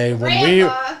 Grandpa's day,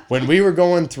 when we were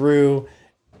going through,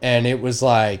 and it was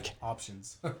like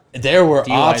options. There were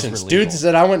DUIs options. were Dudes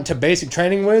that I went to basic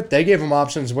training with, they gave them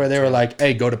options where they were like,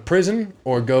 hey, go to prison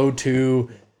or go to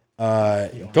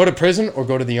prison or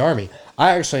go to the Army.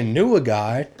 I actually knew a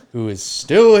guy who is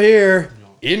still here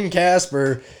in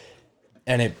Casper,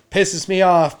 and it pisses me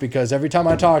off because every time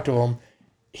I talk to him,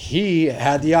 he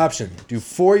had the option, do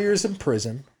 4 years in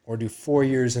prison or do 4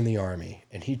 years in the Army.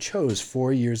 And he chose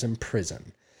 4 years in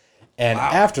prison. And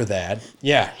after that,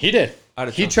 yeah, he did.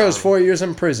 He chose 4 years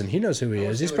in prison. He knows who he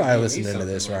is. He's probably listening to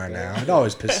this right now. It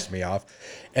always pisses me off.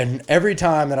 And every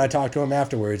time that I talk to him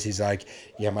afterwards, he's like,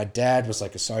 yeah, my dad was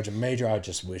like a sergeant major. I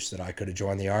just wish that I could have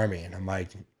joined the Army. And I'm like,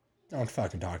 don't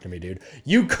fucking talk to me, dude.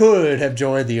 You could have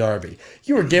joined the Army.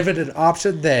 You were given an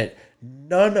option that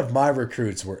none of my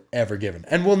recruits were ever given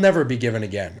and will never be given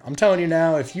again. I'm telling you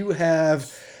now, if you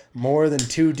have more than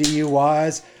 2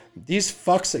 DUIs, these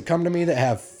fucks that come to me that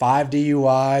have 5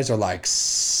 DUIs or like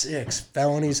 6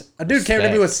 felonies. A dude came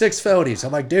to me with 6 felonies.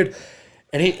 I'm like, dude.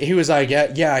 And he was like,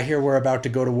 yeah, I hear we're about to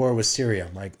go to war with Syria.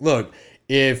 I'm like, look,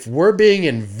 if we're being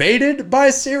invaded by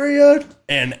Syria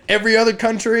and every other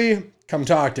country, come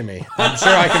talk to me. I'm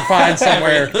sure I can find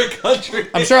somewhere.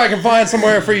 I'm sure I can find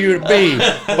somewhere for you to be.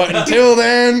 But until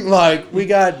then, like,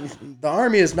 the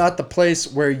Army is not the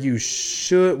place where you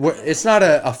should. It's not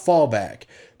a fallback.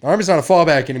 The Army's not a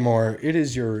fallback anymore. It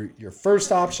is your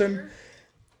first option,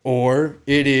 or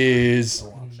it is,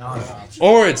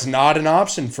 or it's not an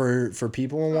option for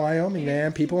people in Wyoming,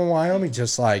 man. People in Wyoming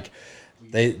just like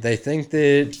they think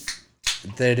that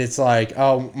it's like,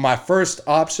 oh, my first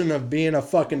option of being a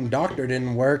fucking doctor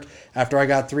didn't work after I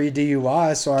got 3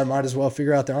 DUIs, so I might as well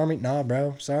figure out the Army. Nah,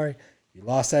 bro, sorry, you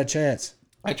lost that chance.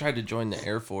 I tried to join the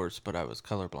Air Force, but I was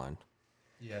colorblind.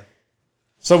 Yeah.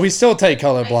 So we still take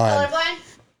colorblind. Colorblind?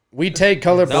 We take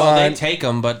colorblind. No, they take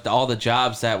them, but all the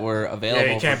jobs that were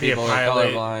available can't for be a people who are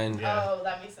pilot. colorblind. Oh,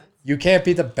 that makes sense. You can't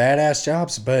be the badass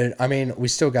jobs, but I mean, we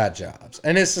still got jobs.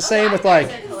 And it's the same with like,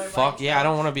 Fuck yeah, I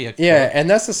don't want to be a cook. yeah, and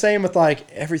that's the same with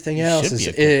like everything else should is, be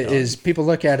a cook, is people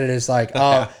look at it as like,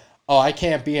 oh, I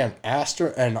can't be an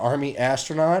Army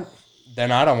astronaut. Then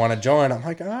I don't want to join. I'm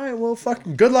like, all right, well,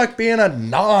 fucking good luck being a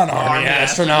non-Army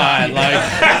astronaut. Like,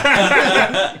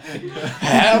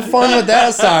 have fun with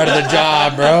that side of the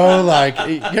job, bro. Like,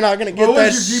 you're not gonna get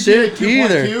that shit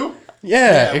either.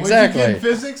 Yeah, exactly. What'd you get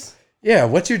in physics? Yeah,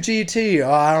 what's your GT? Oh,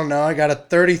 I don't know. I got a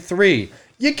 33.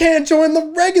 You can't join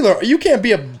the regular. You can't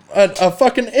be a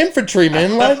fucking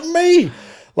infantryman like me.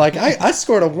 Like, I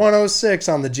scored a 106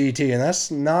 on the GT, and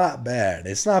that's not bad.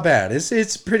 It's not bad.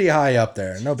 It's pretty high up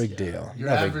there. No big deal.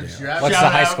 No big deal. What's the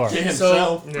high score?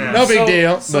 So, No big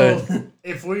deal. So But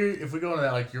if we go into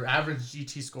that, like, your average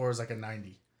GT score is like a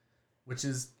 90, which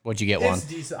is What'd you get, it's Juan?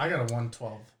 decent. I got a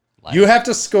 112. You have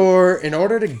to score in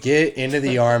order to get into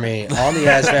the Army on the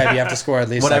ASVAB. You have to score at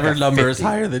least Whatever like a number is 50.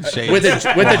 higher than Shane. Well,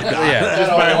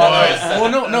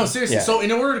 no, seriously. Yeah. So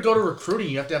in order to go to recruiting,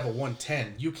 you have to have a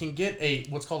 110. You can get a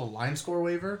what's called a line score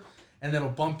waiver, and that'll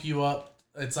bump you up.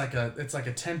 It's like a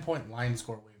 10-point line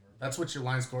score waiver. That's what your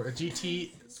line score. A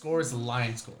GT score is the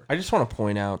line score. I just want to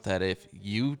point out that if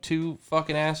you two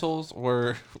fucking assholes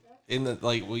were in the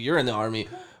you're in the Army,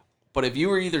 but if you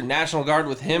were either National Guard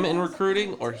with him in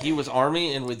recruiting or he was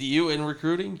Army and with you in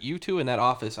recruiting, you two in that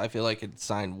office, I feel like could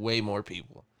sign way more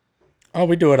people. Oh,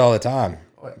 we do it all the time.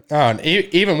 Oh, and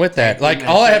even with that, like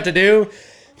all I have to do,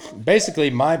 basically,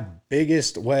 my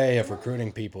biggest way of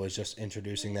recruiting people is just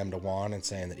introducing them to Juan and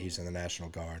saying that he's in the National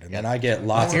Guard, and then I get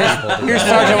lots of people. Here's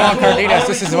Sergeant Juan Cardenas.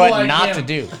 This is what not to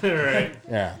do. Right.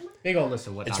 Yeah. Big old list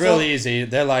of what. It's real easy.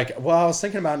 They're like, well, I was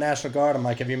thinking about National Guard. I'm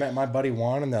like, have you met my buddy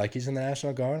Juan? And they're like, he's in the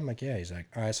National Guard. I'm like, yeah. He's like,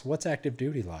 all right, so what's active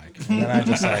duty like? And then I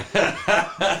just like,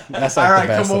 that's like All right, the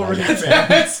best come over that I here, get.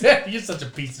 That's it. You're such a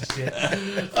piece of shit.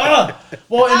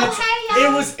 Well, and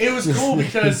it was cool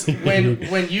because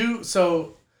when you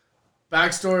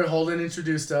backstory, Holden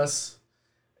introduced us.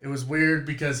 It was weird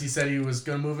because he said he was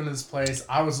gonna move into this place.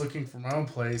 I was looking for my own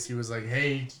place. He was like,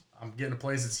 "Hey, I'm getting a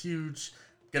place that's huge.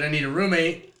 Gonna need a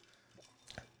roommate.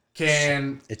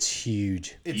 It's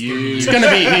huge. It's gonna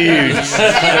be huge.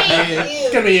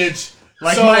 It's gonna be huge.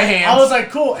 Like so my hands. I was like,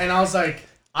 cool, and I was like,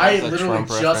 I That was a literally Trump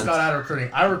just reference. got out of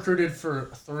recruiting. I recruited for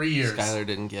 3 years. Skylar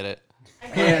didn't get it.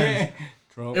 And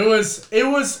it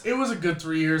was a good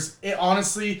 3 years. It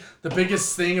honestly, the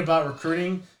biggest thing about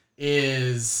recruiting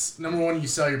is number one, you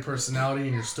sell your personality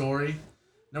and your story.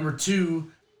 Number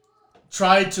two,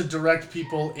 try to direct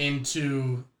people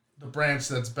into the branch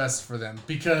that's best for them,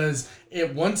 because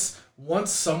once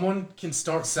someone can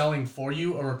start selling for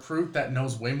you, a recruit that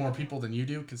knows way more people than you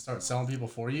do can start selling people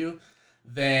for you,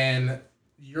 then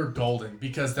you're golden,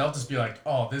 because they'll just be like,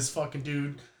 oh, this fucking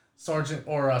dude, Sergeant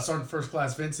First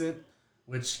Class Vincent,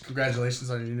 which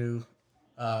congratulations on your new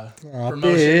promotion.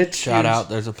 Bitch. Shout out,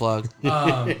 there's a plug.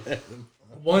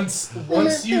 Once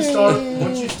you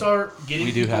start getting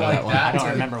We do people have like that one. that I don't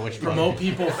to remember which one. promote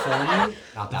people for you,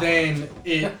 Not that then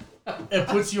it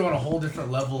puts you on a whole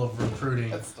different level of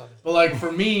recruiting. But like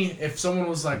for me, if someone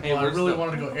was like, well, I really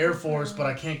wanted to go Air Force, but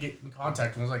I can't get in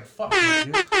contact, and I was like, fuck you, dude.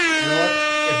 You know what?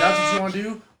 If that's what you want to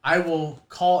do, I will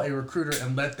call a recruiter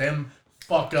and let them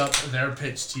fuck up their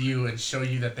pitch to you and show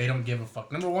you that they don't give a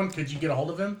fuck. Number one, could you get a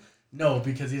hold of him? No,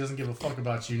 because he doesn't give a fuck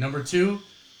about you. Number two,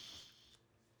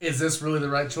 is this really the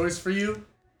right choice for you?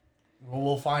 Well,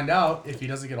 we'll find out. If he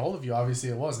doesn't get a hold of you, obviously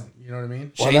it wasn't. You know what I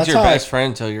mean? Well, Shane's that's your how best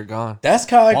friend until you're gone. That's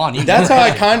how Juan, you that's know how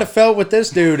I that. kind of felt with this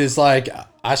dude. Is like,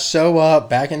 I show up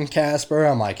back in Casper.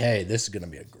 I'm like, hey, this is gonna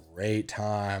be a great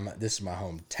time. This is my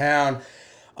hometown.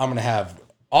 I'm gonna have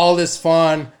all this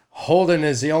fun. Holden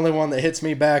is the only one that hits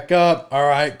me back up. All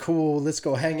right, cool. Let's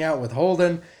go hang out with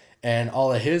Holden and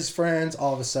all of his friends.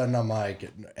 All of a sudden, I'm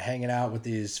like hanging out with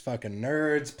these fucking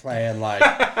nerds playing like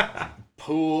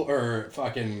pool or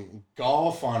fucking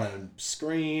golf on a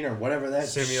screen or whatever that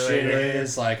Simulator. shit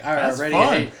is. Like I That's already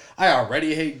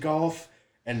fun. hate golf,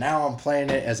 and now I'm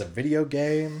playing it as a video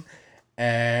game.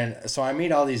 And so I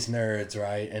meet all these nerds,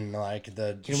 right? And like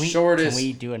the shortest. Can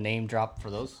we do a name drop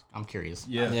for those? I'm curious.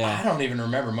 I don't even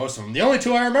remember most of them. The only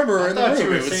two I remember are in the thought you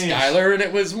room. were It was saying- Skylar and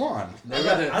it was Juan.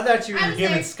 I thought you were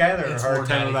giving Skylar a hard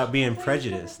time about being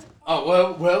prejudiced.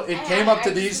 Oh well, it came up to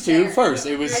these two first.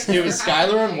 It was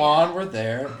Skylar and Juan were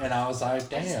there, and I was like,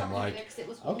 damn, like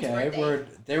okay,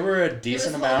 there were a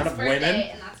decent amount of women.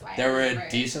 There were a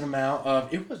decent amount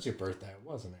of. It was your birthday,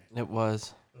 wasn't it? It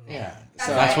was. Yeah.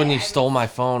 So that's when you stole my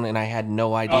phone and I had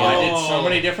no idea. Oh, I did so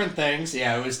many different things.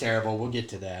 Yeah, it was terrible. We'll get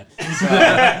to that.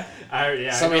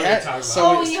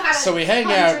 So we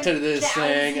hang out to this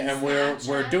thing, and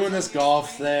we're doing this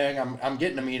golf thing. I'm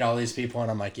getting to meet all these people,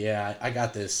 and I'm like, yeah, I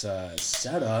got this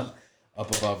setup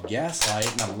up above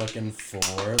Gaslight, and I'm looking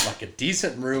for like a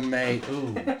decent roommate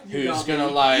who's gonna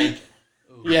like.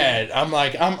 Yeah,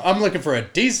 I'm looking for a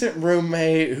decent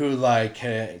roommate who like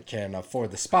can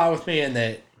afford the spot with me, and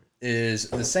that is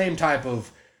the same type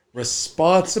of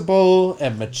responsible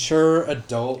and mature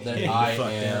adult that I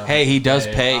am. Hey, he does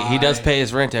pay. He does pay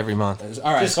his rent every month.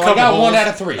 All right, so I got 1 out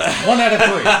of 3. 1 out of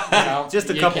 3. You know?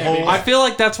 Just a couple holes. I feel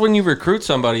like that's when you recruit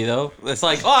somebody, though. It's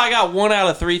like, oh, I got 1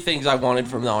 out of 3 things I wanted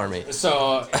from the Army.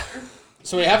 So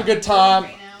we have a good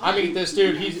time. I meet this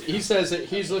dude. He says that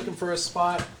he's looking for a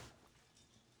spot.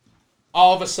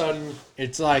 All of a sudden,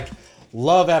 it's like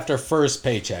love after first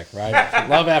paycheck, right?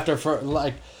 Love after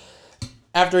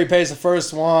after he pays the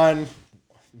first one.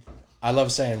 I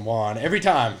love saying Juan. Every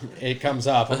time it comes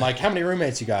up, I'm like, how many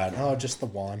roommates you got? Oh, just the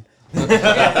one.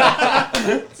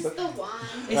 It's the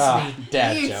wand.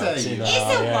 Dad It's jokes. a- You know, It's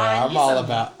a yeah, wand.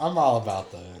 I'm all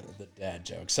about the dad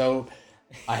joke. So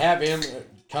I have him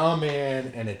come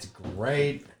in, and it's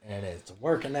great, and it's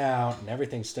working out, and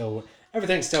everything still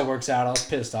works out. I was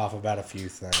pissed off about a few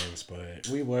things, but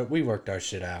we worked our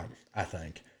shit out. I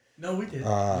think. No, we did.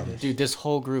 Dude, this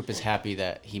whole group is happy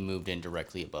that he moved in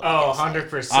directly above. Oh, the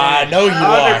guest side. 100%. I know you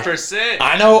are. 100%.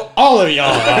 I know all of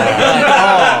y'all.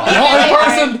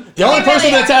 The only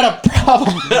person that's had a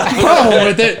problem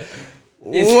with it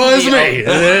was me.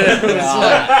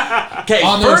 Okay,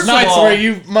 On those first of nights all, where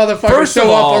you motherfuckers first of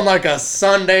show all, up on like a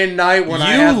Sunday night when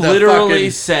I you have the literally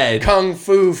fucking said Kung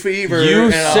Fu fever you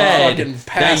and I'm said fucking that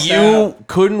passed you out.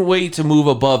 couldn't wait to move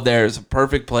above there. It's a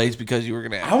perfect place because you were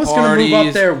gonna have I was parties. gonna move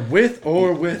up there with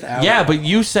or without. Yeah, but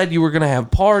you said you were gonna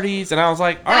have parties, and I was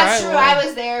like, all right. That's true. well. I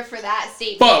was there for that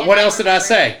statement. But what and else did I remember.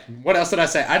 say? What else did I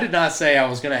say? I did not say I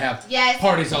was gonna have Yes,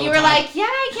 parties all you the were time. like, yeah,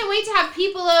 I can't wait to have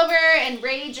people over and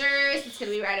ragers. It's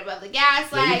gonna be right above the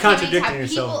gas light. you I can't wait to contradicting have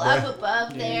yourself, people bro. up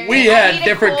above there. We I had need a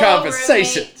different cool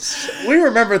conversations. We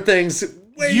remember things.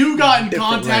 way You got in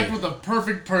differently. contact with the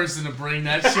perfect person to bring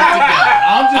that shit together.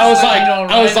 I'm just I was letting like, you know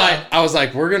right I was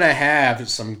like, we're gonna have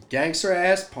some gangster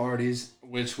ass parties,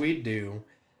 which we do,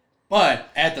 but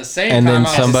at the same And time,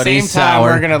 then somebody Same time, sour.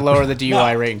 we're gonna lower the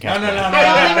DUI rate in no, Casper.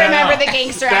 I only remember the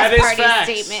gangster That ass is party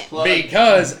facts. statement.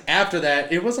 because after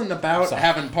that, it wasn't about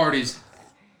having parties.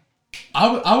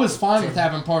 I was fine with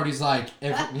having parties like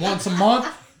once a month,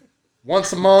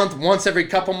 once every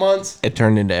couple months. It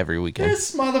turned into every weekend.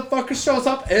 This motherfucker shows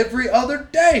up every other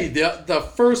day. The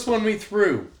first one we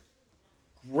threw,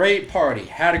 great party,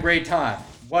 had a great time.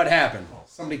 What happened?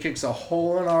 Somebody kicks a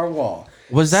hole in our wall.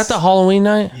 Was that the Halloween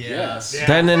night? Yes.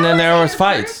 Then there was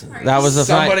fights. That was the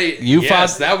Somebody. fight. You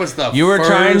yes, fought. that was the. You were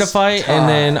trying to first fight, time. and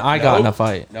then I got in a Nope.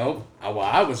 fight. Nope.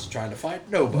 I wasn't trying to fight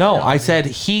nobody. No, I said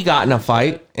he got in a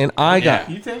fight, and I got.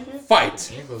 You take it?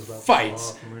 Fights.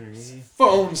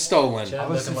 Phone stolen.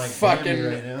 Looking like fucking Bambi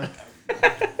right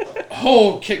now.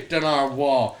 hole kicked in our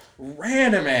wall.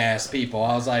 Random ass people.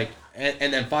 I was like,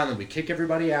 and then finally we kick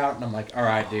everybody out, and I'm like, all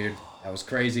right, dude, that was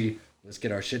crazy. Let's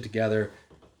get our shit together.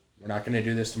 We're not gonna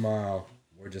do this tomorrow.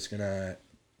 We're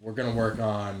gonna work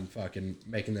on fucking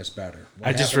making this better. What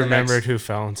I just happened the remembered who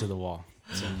fell into the wall.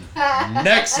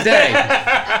 next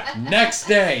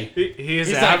day. He's He's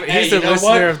a, like, hey, he's a you know listener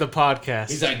what? of the podcast.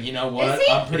 He's like, you know what? Is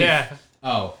he? I'm pretty. Yeah.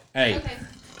 Oh, hey. Okay.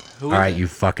 All right, you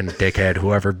fucking dickhead.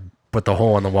 Whoever put the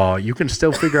hole in the wall, you can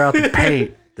still figure out the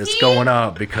paint that's going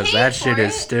up because paid that for shit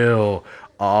is it? still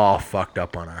all fucked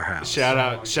up on our house. Shout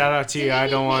out to you. I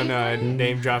don't want to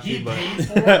name drop He you, but paid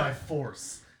for it by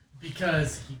force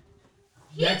because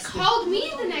He called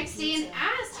me the next day and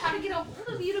asked how to get a hold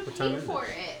of you to pay for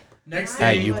it. next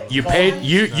Hey, day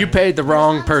you paid the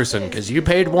wrong person because you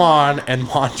paid Juan and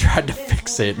Juan tried to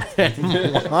fix it. And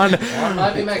Juan,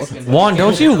 Might be Mexican. Juan,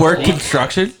 don't you work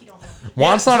construction?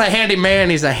 Juan's not a handy man;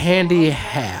 he's a handy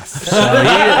half. So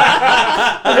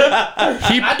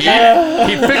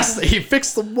he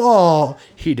fixed the wall.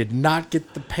 He did not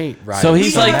get the paint right. So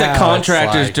he's like the now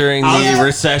contractors it's like- during the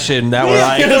recession that were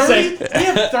like, we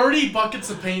have 30 buckets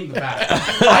of paint in the back.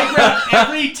 I grabbed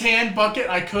every tan bucket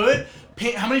I could.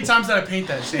 Paint. How many times did I paint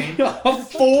that, Shane?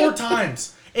 4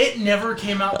 times. It never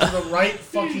came out to the right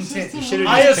fucking tint. You should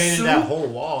I have just painted assume- that whole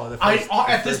wall.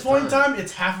 At this point in time,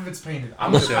 it's half of it's painted.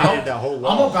 I'm painted that whole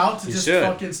wall. I'm about to just should.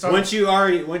 fucking start. Once you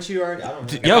already, I don't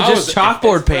know. yo, I just was-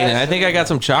 chalkboard painting. I think I got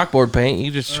some chalkboard paint. You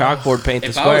just chalkboard paint the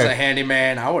If I was a square.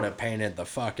 handyman, I would have painted the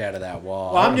fuck out of that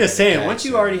wall. Well, I'm just saying, Once once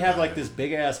you already have like this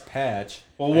big ass patch.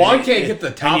 Well, Juan can't get the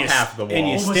top half of the wall. And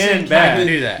you Well, stand I back. can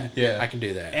do that. Yeah. I can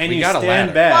do that. And we you got a stand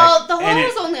ladder. back. Well, the and hole it-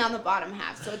 is only on the bottom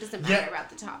half, so it doesn't matter Yeah. about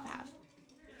the top half.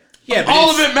 Yeah, but All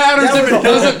it's- of it matters that if was it the whole-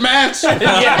 doesn't match.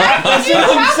 Yeah, that's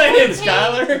what I'm saying,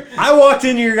 Skylar. I walked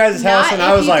into your guys' house Not and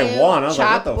I if was you like, do Juan, I was like,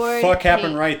 what the chalkboard fuck happened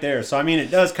paint. right there? So I mean,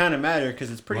 it does kind of matter because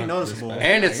it's pretty noticeable.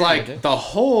 And it's like the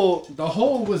hole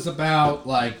was about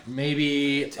like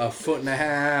maybe a foot and a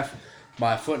half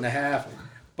by a foot and a half.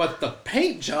 But the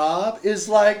paint job is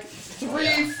like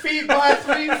 3 feet by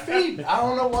 3 feet. I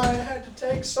don't know why it had to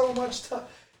take so much time.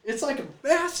 It's like a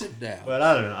massive now. But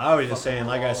I don't know. I was just saying,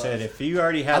 like I said, if you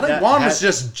already had I think that, Juan was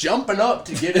just jumping up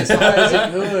to get as high as he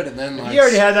could, and then if like you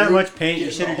already had that screw- much paint,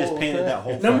 you should have just painted that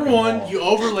whole. Number fucking one, wall. you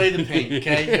overlay the paint,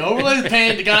 okay? You overlay the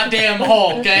paint, the goddamn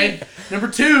hole, okay? Number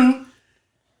two,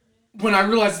 when I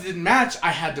realized it didn't match, I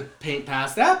had to paint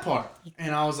past that part.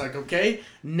 And I was like, okay.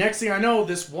 Next thing I know,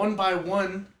 this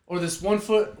 1x1 or this 1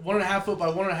 foot, 1.5 foot by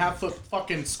 1.5 foot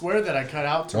fucking square that I cut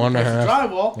out to One and replace a the half.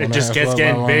 drywall. It just gets One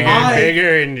getting and a bigger half. and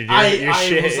bigger, and your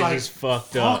shit was is like, just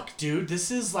fucked up. Fuck, dude,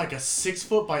 this is like a 6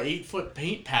 foot by 8 foot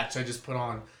paint patch I just put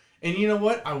on. And you know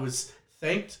what? I was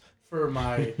thanked for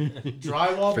my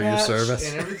drywall For your patch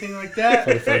service. and everything like that.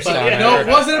 For the first But time no, ever.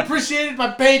 it wasn't appreciated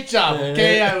my paint job,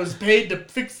 okay? I was paid to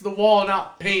fix the wall,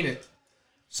 not paint it.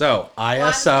 So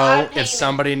ISO, if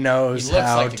somebody knows He looks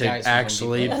how like the to guys from Home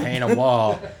actually Depot. paint a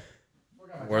wall,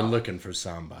 we're looking for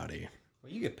somebody.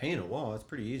 Well, you could paint a wall. It's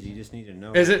pretty easy. You just need to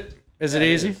know. Is it? Is it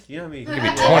easy? You know what I mean? I'll give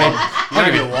you 20. I'll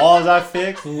give you walls I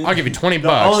fixed. I'll give you 20 The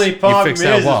bucks. only You problem fix is,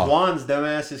 that wall. Juan's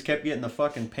dumbasses kept getting the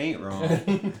fucking paint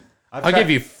wrong. I'll give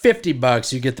you 50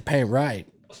 bucks. You get the paint right.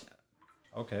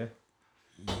 Okay.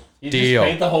 You Deal. just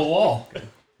paint the whole wall.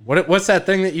 What's that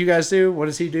thing that you guys do? What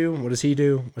does he do? What does he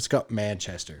do? What's called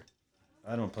Manchester?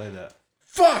 I don't play that.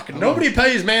 Fuck! Nobody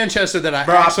plays Manchester that I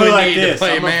Bro, I actually put it like need this. to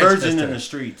play I'm a Manchester. virgin in the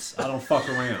streets. I don't fuck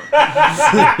around.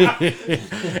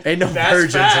 Ain't no That's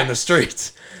virgins in facts. the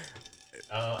streets.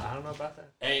 I don't know about that.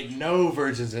 Ain't no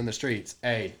virgins in the streets.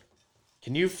 Hey,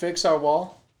 can you fix our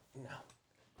wall?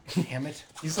 No. Damn it.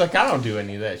 He's like, I don't do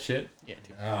any of that shit. Yeah,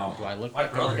 dude. Oh. Do I look My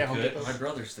like brother Home could. Depot? My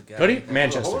brother's the guy. Goody? The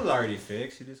Manchester. hole's already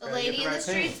fixed. You just A gotta lady get the in the right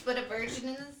paint. streets, but a virgin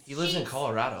in the streets. He lives in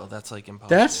Colorado. That's like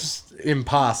impossible. That's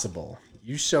impossible.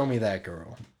 You show me that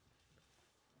girl.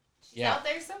 Yeah. Out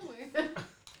there somewhere.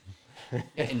 In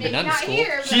Maybe Benunda not School.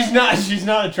 here, but She's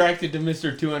not attracted to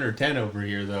Mr. 210 over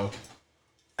here though.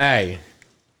 Hey,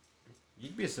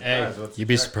 You'd be surprised. What's you'd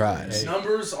be attractive. surprised.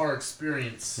 Numbers are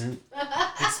experience.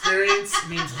 Experience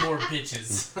means more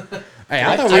bitches. Hey,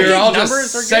 I thought I we were think all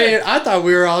numbers just are good. saying. I thought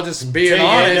we were all just being Yeah,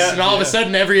 honest, yeah, and all of a yeah.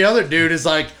 sudden, every other dude is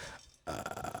like,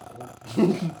 that's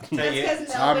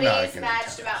because I'm nobody not is gonna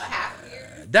matched about half of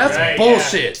your. "That's Right,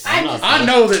 bullshit." I'm just I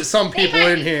know that some people might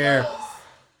in be here. close.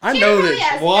 I She know really that.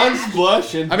 has One's matched.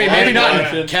 blushing. I mean, maybe not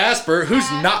blushing. Casper. Who's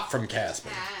not from Casper?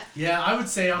 Yeah, I would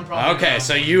say I'm probably. Okay, around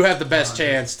so 100. you have the best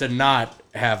chance to not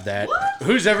have that.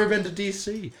 Who's ever been to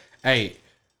DC? Hey,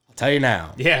 I'll tell you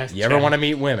now. Yeah, You ever Chad. want to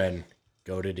meet women?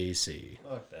 Go to DC.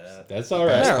 Fuck that. That's all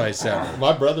Best right. place ever.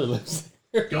 My brother lives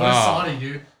there. Go to Oh. Saudi,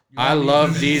 dude. You I wanna meet love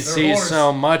women, DC they're whores.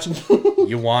 so much.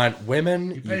 You want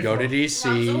women? You pay go for to 'em. Mom's a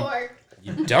DC. whore.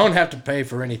 You don't have to pay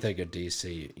for anything at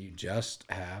DC. You just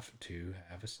have to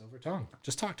have a silver tongue.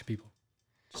 Just talk to people.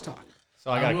 Just talk. So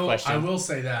I got a question. I will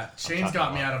say that Shane's talking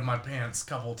got me about- out of my pants a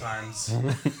couple times.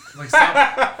 Like,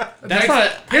 stop. That's Next-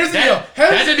 not. Here's the that, deal.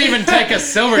 That didn't even take a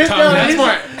silver Here's- tongue. no, That's here's more.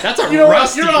 the- That's a You know what?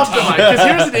 rusty You're off the tongue. mic.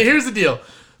 'Cause here's the deal.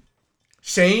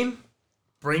 Shane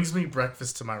brings me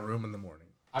breakfast to my room in the morning.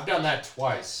 I've done that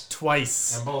twice.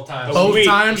 Twice. And both times. Both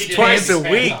times, He did twice take a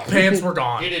his week. pants off. Pants were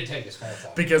gone. He did take his pants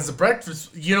off. Because the breakfast,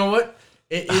 you know what?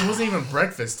 It wasn't even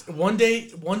breakfast. One day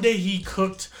he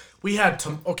cooked. We had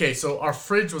okay, so our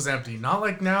fridge was empty. Not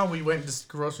like now. We went to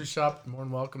grocery shop. More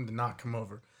than welcome to not come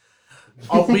over.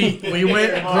 Oh, we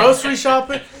went grocery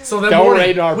shopping. So then Don't morning,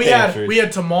 raid our we pantry.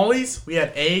 had tamales, we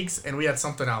had eggs, and we had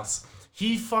something else.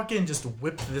 He fucking just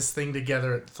whipped this thing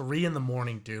together at 3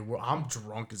 a.m, dude. Where I'm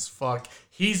drunk as fuck.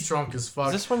 He's drunk as fuck.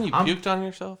 Is this when you puked on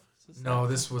yourself? No,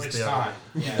 this was Which the time?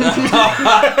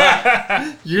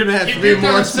 You're gonna have He to be puked on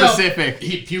more himself. specific.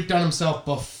 He puked on himself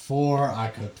before I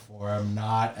cooked for him,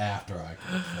 not after I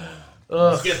cooked for him.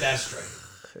 Let's get that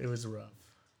straight. It was rough.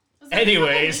 Was that a couple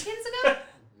Anyways. weekends ago?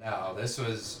 No, this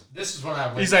is when I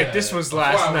went. He's like, to- this was before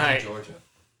last I went to night. Georgia.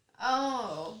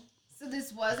 Oh, so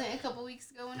this wasn't a couple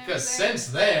weeks ago when I Because was there? since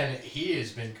then he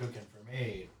has been cooking for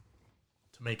me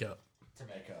To make up to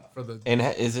make up. for the. And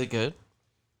is it good?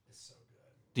 It's so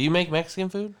good. Do you make Mexican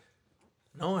food?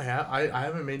 No, I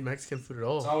haven't made Mexican food at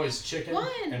all. It's always chicken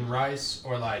When? and rice,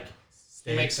 or like he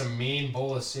Steak. makes a mean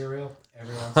bowl of cereal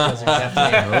every once in a Is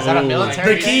while. that a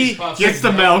military? The key Gets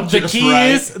the milk The just key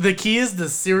right. is the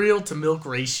cereal to milk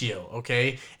ratio.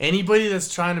 Okay, anybody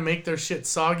that's trying to make their shit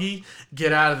soggy,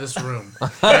 get out of this room.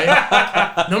 Okay.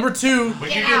 Number 2, When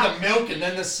Get you do out. the milk and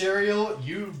then the cereal,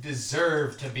 you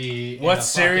deserve to be. In What a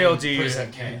cereal fucking do you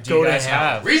prison camp. do you Go to guys hell.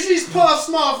 have? Reese's Puffs,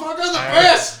 motherfucker, the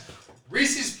best.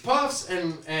 Reese's Puffs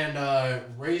and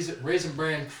Raisin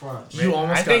Bran Crunch. you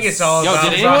almost. I think got it's all Yo, about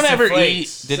did anyone Frosted ever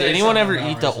Flakes. eat? Did Say anyone something ever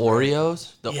about eat the Raisin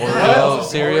Oreos? The Yeah. Oreo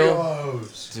cereal.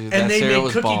 Oreos. Dude, And that they cereal made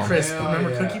was Cookie bomb. Crisp. Hell Remember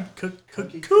yeah.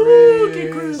 Cookie Crisp.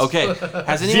 Crisp? Okay,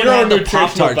 has anyone Zero had the nutritional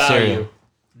Pop Tart value. cereal?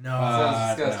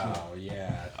 No. No,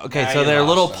 yeah. Okay, Now so you they're lost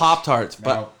little us. Pop Tarts,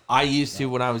 but No. I used to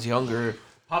when I was younger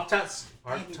Pop-Tarts.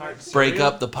 break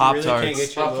up the Pop You really can't Tarts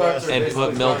get your Pop-Tarts little are and ass-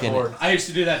 put milk in it. I used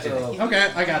to do that too.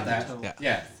 Okay, I got that. Yeah.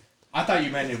 Yeah. I thought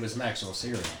you meant it was an actual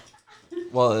cereal.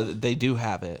 Well, they do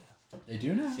have it. They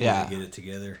do now? Yeah. Get it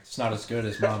together. It's not as good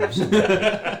as mom used to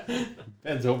make.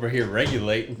 Ben's over here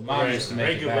regulating. Mom used to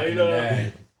make it back in the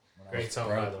day. Great song,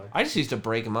 by the way. I just used to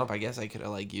break them up. I guess I could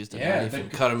have like used a Yeah, knife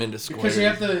and cut them into squares.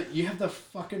 Because you have the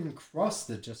fucking crust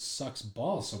that just sucks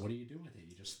balls. So what do you do with it?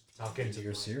 You just talk into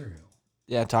your cereal.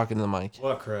 Yeah, talking to the mic.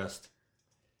 What crust?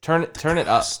 Turn it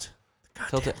up.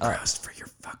 Tilt it up. Crust for your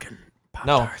fucking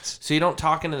Pop-Tarts. No, so you don't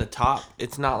talk into the top.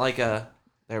 It's not like a.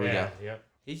 There we go. Yep.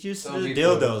 He's used to the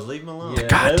dildos. Leave him alone. Yeah.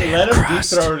 Let him deep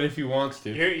throat it if he wants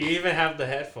to. You even have the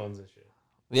headphones and shit.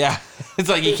 Yeah, it's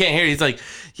like he can't hear. He's like,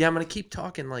 yeah, I'm gonna keep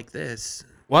talking like this.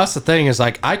 Well, that's the thing is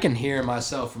like I can hear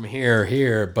myself from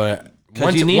here, but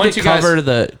Once you need to cover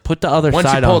put the other once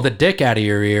side you pull on. the dick out of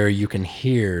your ear, you can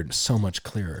hear so much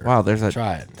clearer. Wow, there's a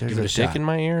try it. There's Give it a a dick shot. in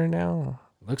my ear now.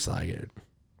 Looks like it.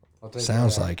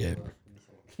 Sounds like it.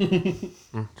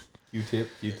 Q-tip.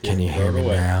 Can you hear me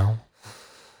now?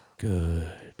 Good.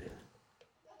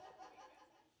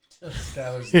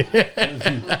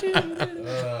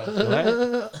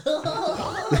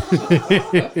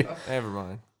 Never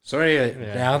mind. So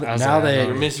anyway, now that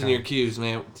you're missing your cues,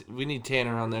 man. We need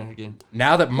Tanner on there again.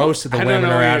 Now that most of the I don't women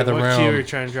know are out of the what cue room, you're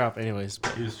trying to drop, anyways.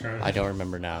 I don't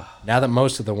remember now. now that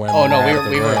most of the women Oh no, are out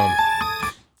of the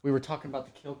room, we were talking about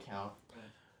the kill count.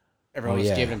 Everyone was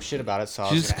yeah. giving him shit about it, so I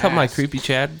Did you was just gonna cut my ask. creepy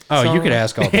Chad? oh, song? you could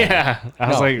ask all that. Yeah. I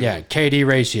was like, yeah, KD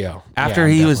ratio. After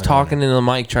Yeah, he I'm was definitely on talking into the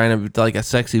mic, trying to like a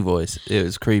sexy voice, it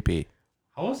was creepy.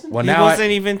 I wasn't. Well, He now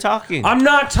wasn't even talking. I'm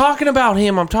not talking about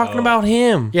him. I'm talking about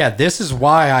him. Yeah, this is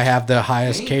why I have the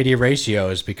highest KD ratio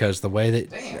is because the way that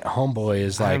homeboy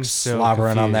is like I'm so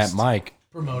slobbering on that confused. mic.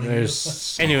 Promoting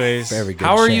There's Anyways, very good.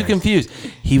 How are you chance. confused?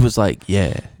 He was like,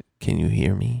 "Yeah, can you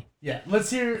hear me?" Yeah, let's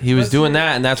hear. He was let's doing hear-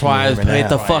 that, and that's Can why you I hear me hit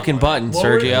the now? fucking button, What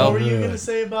were Sergio. you gonna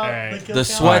say about Alright. the kill The count?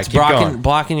 sweat's keep going.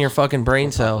 blocking your fucking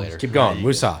brain cells. Keep going,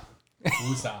 Musa.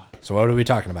 Woosah. So what are we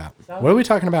talking about? What are we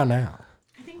talking about now?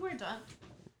 I think we're done.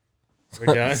 we're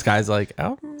done. This guy's like,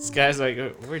 "Oh, This guy's like,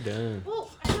 we're done.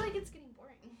 Well, I feel like it's getting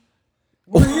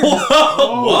boring.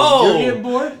 Whoa! You're getting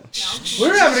bored?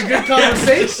 We're having a good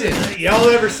conversation. Y'all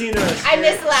ever seen a? I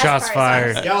missed the last Shots part.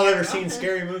 fired. So Y'all ever seen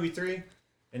Scary Movie 3?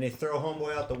 And they throw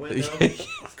homeboy out the window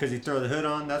because he throw the hood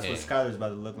on. That's what Skylar's about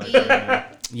to look like. Right now.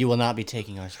 You will not be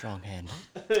taking our strong hand.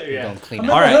 Yeah. Don't clean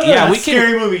all up. right, yeah, we That's can."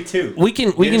 Scary Movie 2. We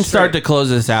can Get it start straight. to close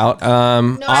this out.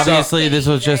 Obviously, this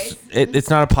was just it's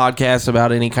not a podcast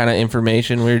about any kind of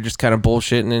information. We were just kind of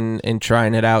bullshitting and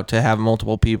trying it out to have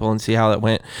multiple people and see how that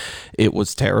went. It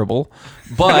was terrible,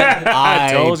 but Ah.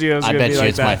 I told you it was I gonna bet be you like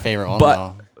it's my that. favorite one. But-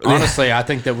 though. Honestly, I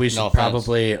think that we should No offense.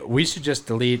 we should just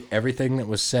delete everything that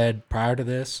was said prior to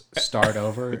this, start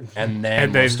over, and then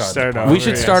And we'll then start. start the over. we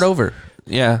should yes. start over.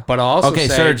 Yeah, But I'll also Okay,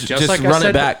 say, Serge, just like I run it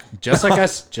said, back. Just like I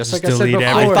said delete before.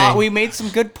 everything. I thought we made some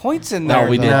good points in there.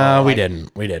 we though. didn't. No, we Like,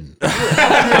 didn't. We didn't.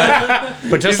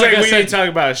 But just just like like I we said- need to talk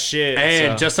about shit.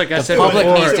 And so. just like I The said public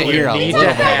before, needs to we hear us. need it's to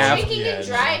okay. have. Drinking and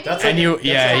driving. That's And you,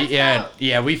 That's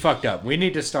yeah, out. we fucked up. We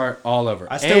need to start all over.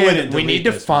 I still And wouldn't we delete need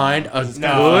to this find one. a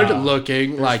No.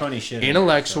 good-looking, like funny shit in it,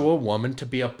 intellectual woman to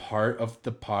be a part of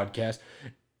the podcast.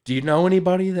 Do you know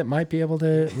anybody that might be able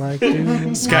to like do?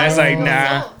 This guy's like,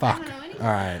 nah. So, I Fuck. don't know anything. All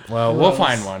right. Well, we'll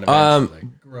find one. Um,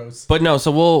 Eventually. Gross. but no.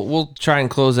 So we'll try and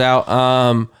close out.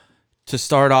 To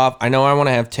start off, I know I want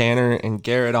to have Tanner and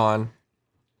Garrett on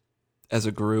as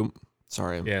a group.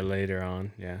 Sorry. Yeah, later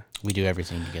on. Yeah. We do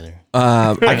everything together.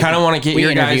 I kind of want to get We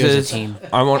your interview as a guys' team.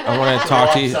 I want to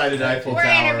talk to you. Lopsided Eiffel We're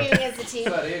Tower. interviewing as a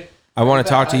team. I want to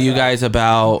talk to you guys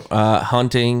about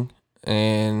hunting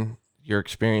and your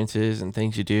experiences and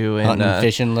things you do and Hunting,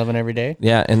 fishing, living every day.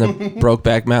 yeah, and the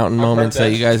Brokeback Mountain moments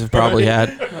that you guys have probably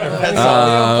had.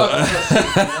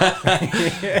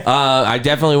 I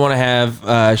definitely want to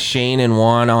have Shane and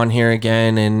Juan on here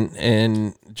again,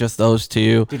 and just those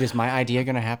two. Dude, is my idea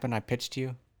gonna happen? I pitched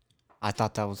you. I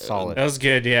thought that was solid. That was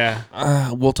good. Yeah.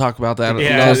 We'll talk about that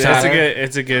Yeah. another It's time. a good.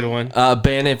 It's a good one.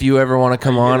 Ben, if you ever want to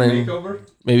come on and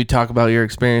maybe talk about your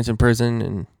experience in prison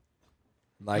and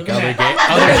like other gay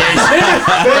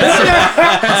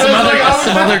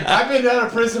some other I've been out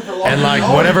of prison for long. and like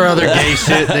whatever other gay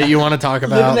shit that you want to talk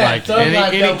about, that like thug any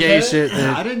life, gay don't shit. I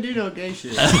That, didn't do no gay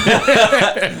shit.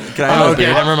 can I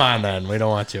okay, never mind then. We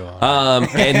don't want you on.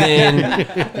 and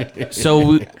then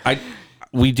so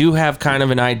we do have kind of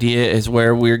an idea is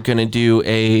where we're going to do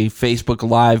a Facebook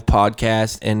Live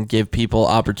podcast and give people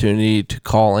opportunity to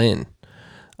call in.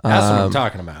 That's what I'm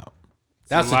talking about.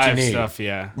 That's what you Live need. stuff.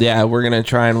 Yeah. Yeah, we're going to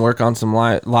try and work on some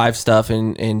live stuff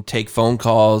and take phone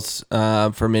calls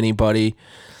from anybody.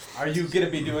 Are you gonna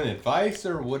be doing advice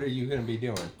or what are you gonna be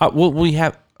doing? Well, we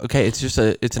have Okay, it's just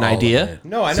it's an idea.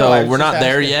 No, I know. So I was we're just not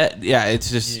there asking. yet. Yeah, it's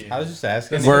just I was just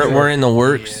asking. we're in the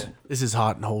works. This is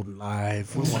Hot and Holding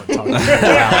Live. We want to talk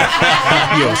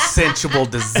about your sensual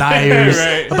desires.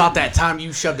 Right. About that time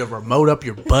you shoved a remote up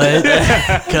your butt.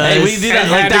 Hey, we did that,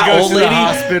 like that old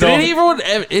lady.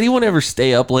 Did anyone ever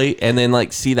stay up late and then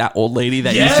like see that old lady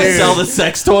that used to sell the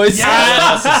sex toys?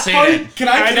 Yes. Can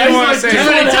I didn't want to say How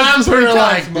many times we were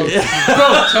like, bro,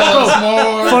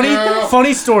 more,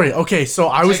 funny story. Okay, so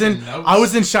I was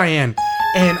in Cheyenne,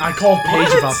 and I called Paige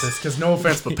about this because no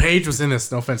offense, but Paige was in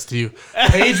this. No offense to you,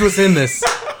 Paige was in this.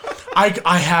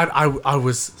 I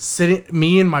was sitting,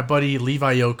 me and my buddy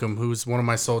Levi Yoakum, who's one of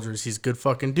my soldiers. He's a good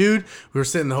fucking dude. We were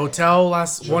sitting in the hotel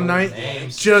one night.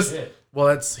 Well,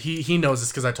 that's he knows this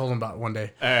because I told him about it one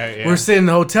day. Yeah. We were sitting in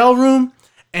the hotel room.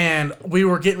 And we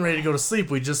were getting ready to go to sleep.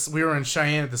 We were in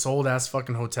Cheyenne at this old ass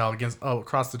fucking hotel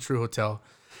across the True Hotel,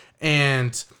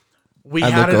 and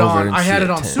I had it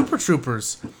on Super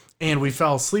Troopers, and we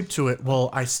fell asleep to it. Well,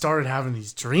 I started having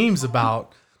these dreams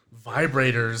about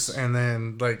vibrators and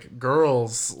then like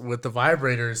girls with the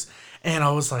vibrators, and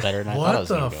I was like, what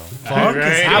the fuck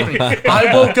is happening?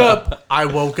 I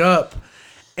woke up.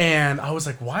 And I was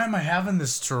like, why am I having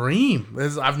this dream?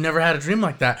 I've never had a dream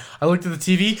like that. I looked at the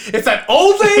TV. It's that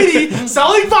old lady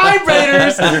selling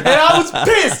vibrators. And I was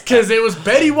pissed because it was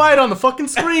Betty White on the fucking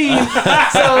screen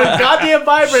selling goddamn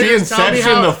vibrators. She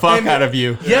inceptioned the fuck out of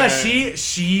you. Yeah, she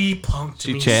punked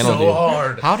me channeled so you.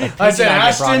 hard. How did I said, get brought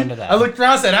Ashton, into that? I looked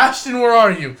around and said, Ashton, where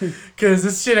are you? Because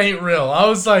this shit ain't real. I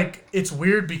was like, it's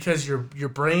weird because your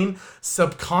brain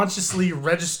subconsciously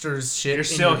registers shit. You're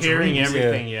still in your hearing dreams.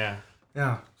 everything, yeah.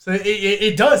 Yeah. So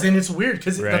it does, and it's weird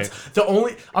because Right. that's the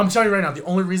only. I'm telling you right now, the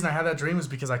only reason I had that dream is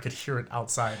because I could hear it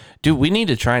outside. Dude, we need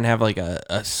to try and have like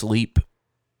a sleep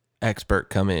expert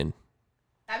come in.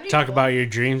 Talk about your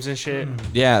dreams and shit.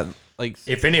 Yeah, like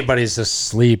If anybody's a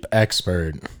sleep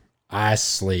expert, I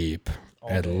sleep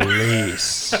at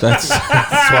least that's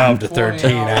 12 to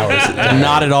 13 hours a day.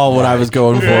 not at all what I was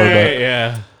going for. Right, But,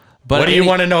 yeah. but What do you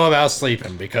want to know about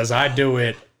sleeping? Because I do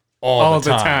it all the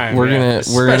time. We're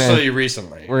Especially gonna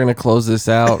recently. we're gonna close this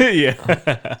out.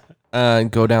 Yeah.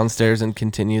 Go downstairs and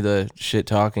continue the shit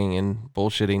talking and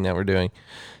bullshitting that we're doing.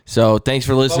 So thanks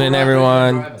for listening,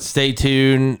 everyone. Stay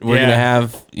tuned. We're Yeah. gonna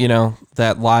have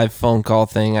that live phone call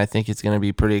thing. I think it's gonna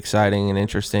be pretty exciting and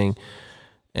interesting.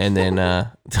 And then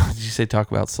did you say talk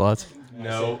about sluts?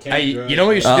 No. Hey, you know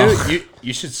what you should do?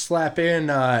 You should slap in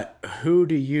who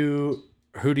do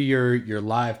your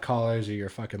live callers or your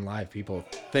fucking live people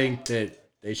think that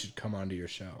they should come onto your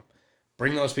show?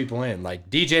 Bring those people in. Like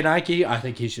DJ Nike, I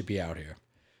think he should be out here.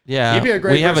 Yeah, He'd be a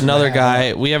great we have person to another have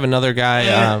guy. on. We have another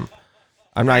guy.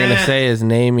 I'm not gonna say his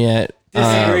name yet.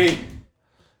 Disagree.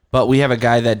 But we have a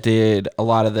guy that did a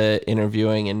lot of the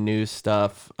interviewing and news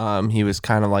stuff. He was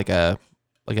kind of like a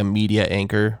media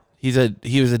anchor. He was a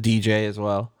DJ as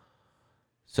well.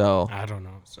 So I don't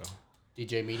know. So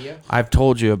DJ Media? I've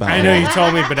told you about. I know him. you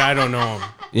told me, but I don't know him.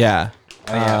 Yeah.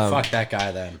 Oh, yeah, fuck that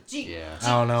guy then. Yeah. I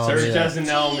don't know. Serge either. doesn't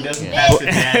know him. He doesn't pass the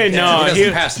test. No, he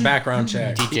doesn't pass the background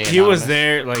check. DJ He was Anonymous.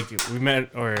 there, like we met,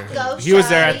 or Go he was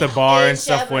there at the Shawty, bar and it's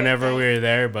stuff your whenever we birthday. were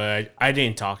there, but I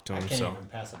didn't talk to him. Can't So even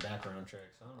pass a background check.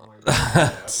 So I don't know why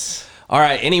you're All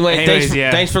right. Anyway, Anyways,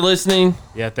 yeah. thanks for listening.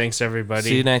 yeah, thanks everybody.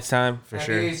 See you next time. for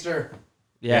sure. Easter.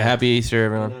 Yeah. Happy Easter,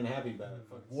 everyone. unhappy about it.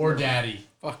 Fuck. War Daddy.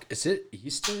 Fuck, is it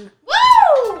Easter?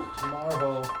 Woo!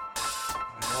 Tomorrow.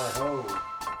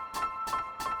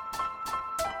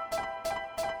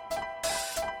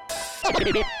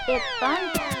 It's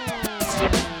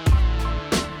fun.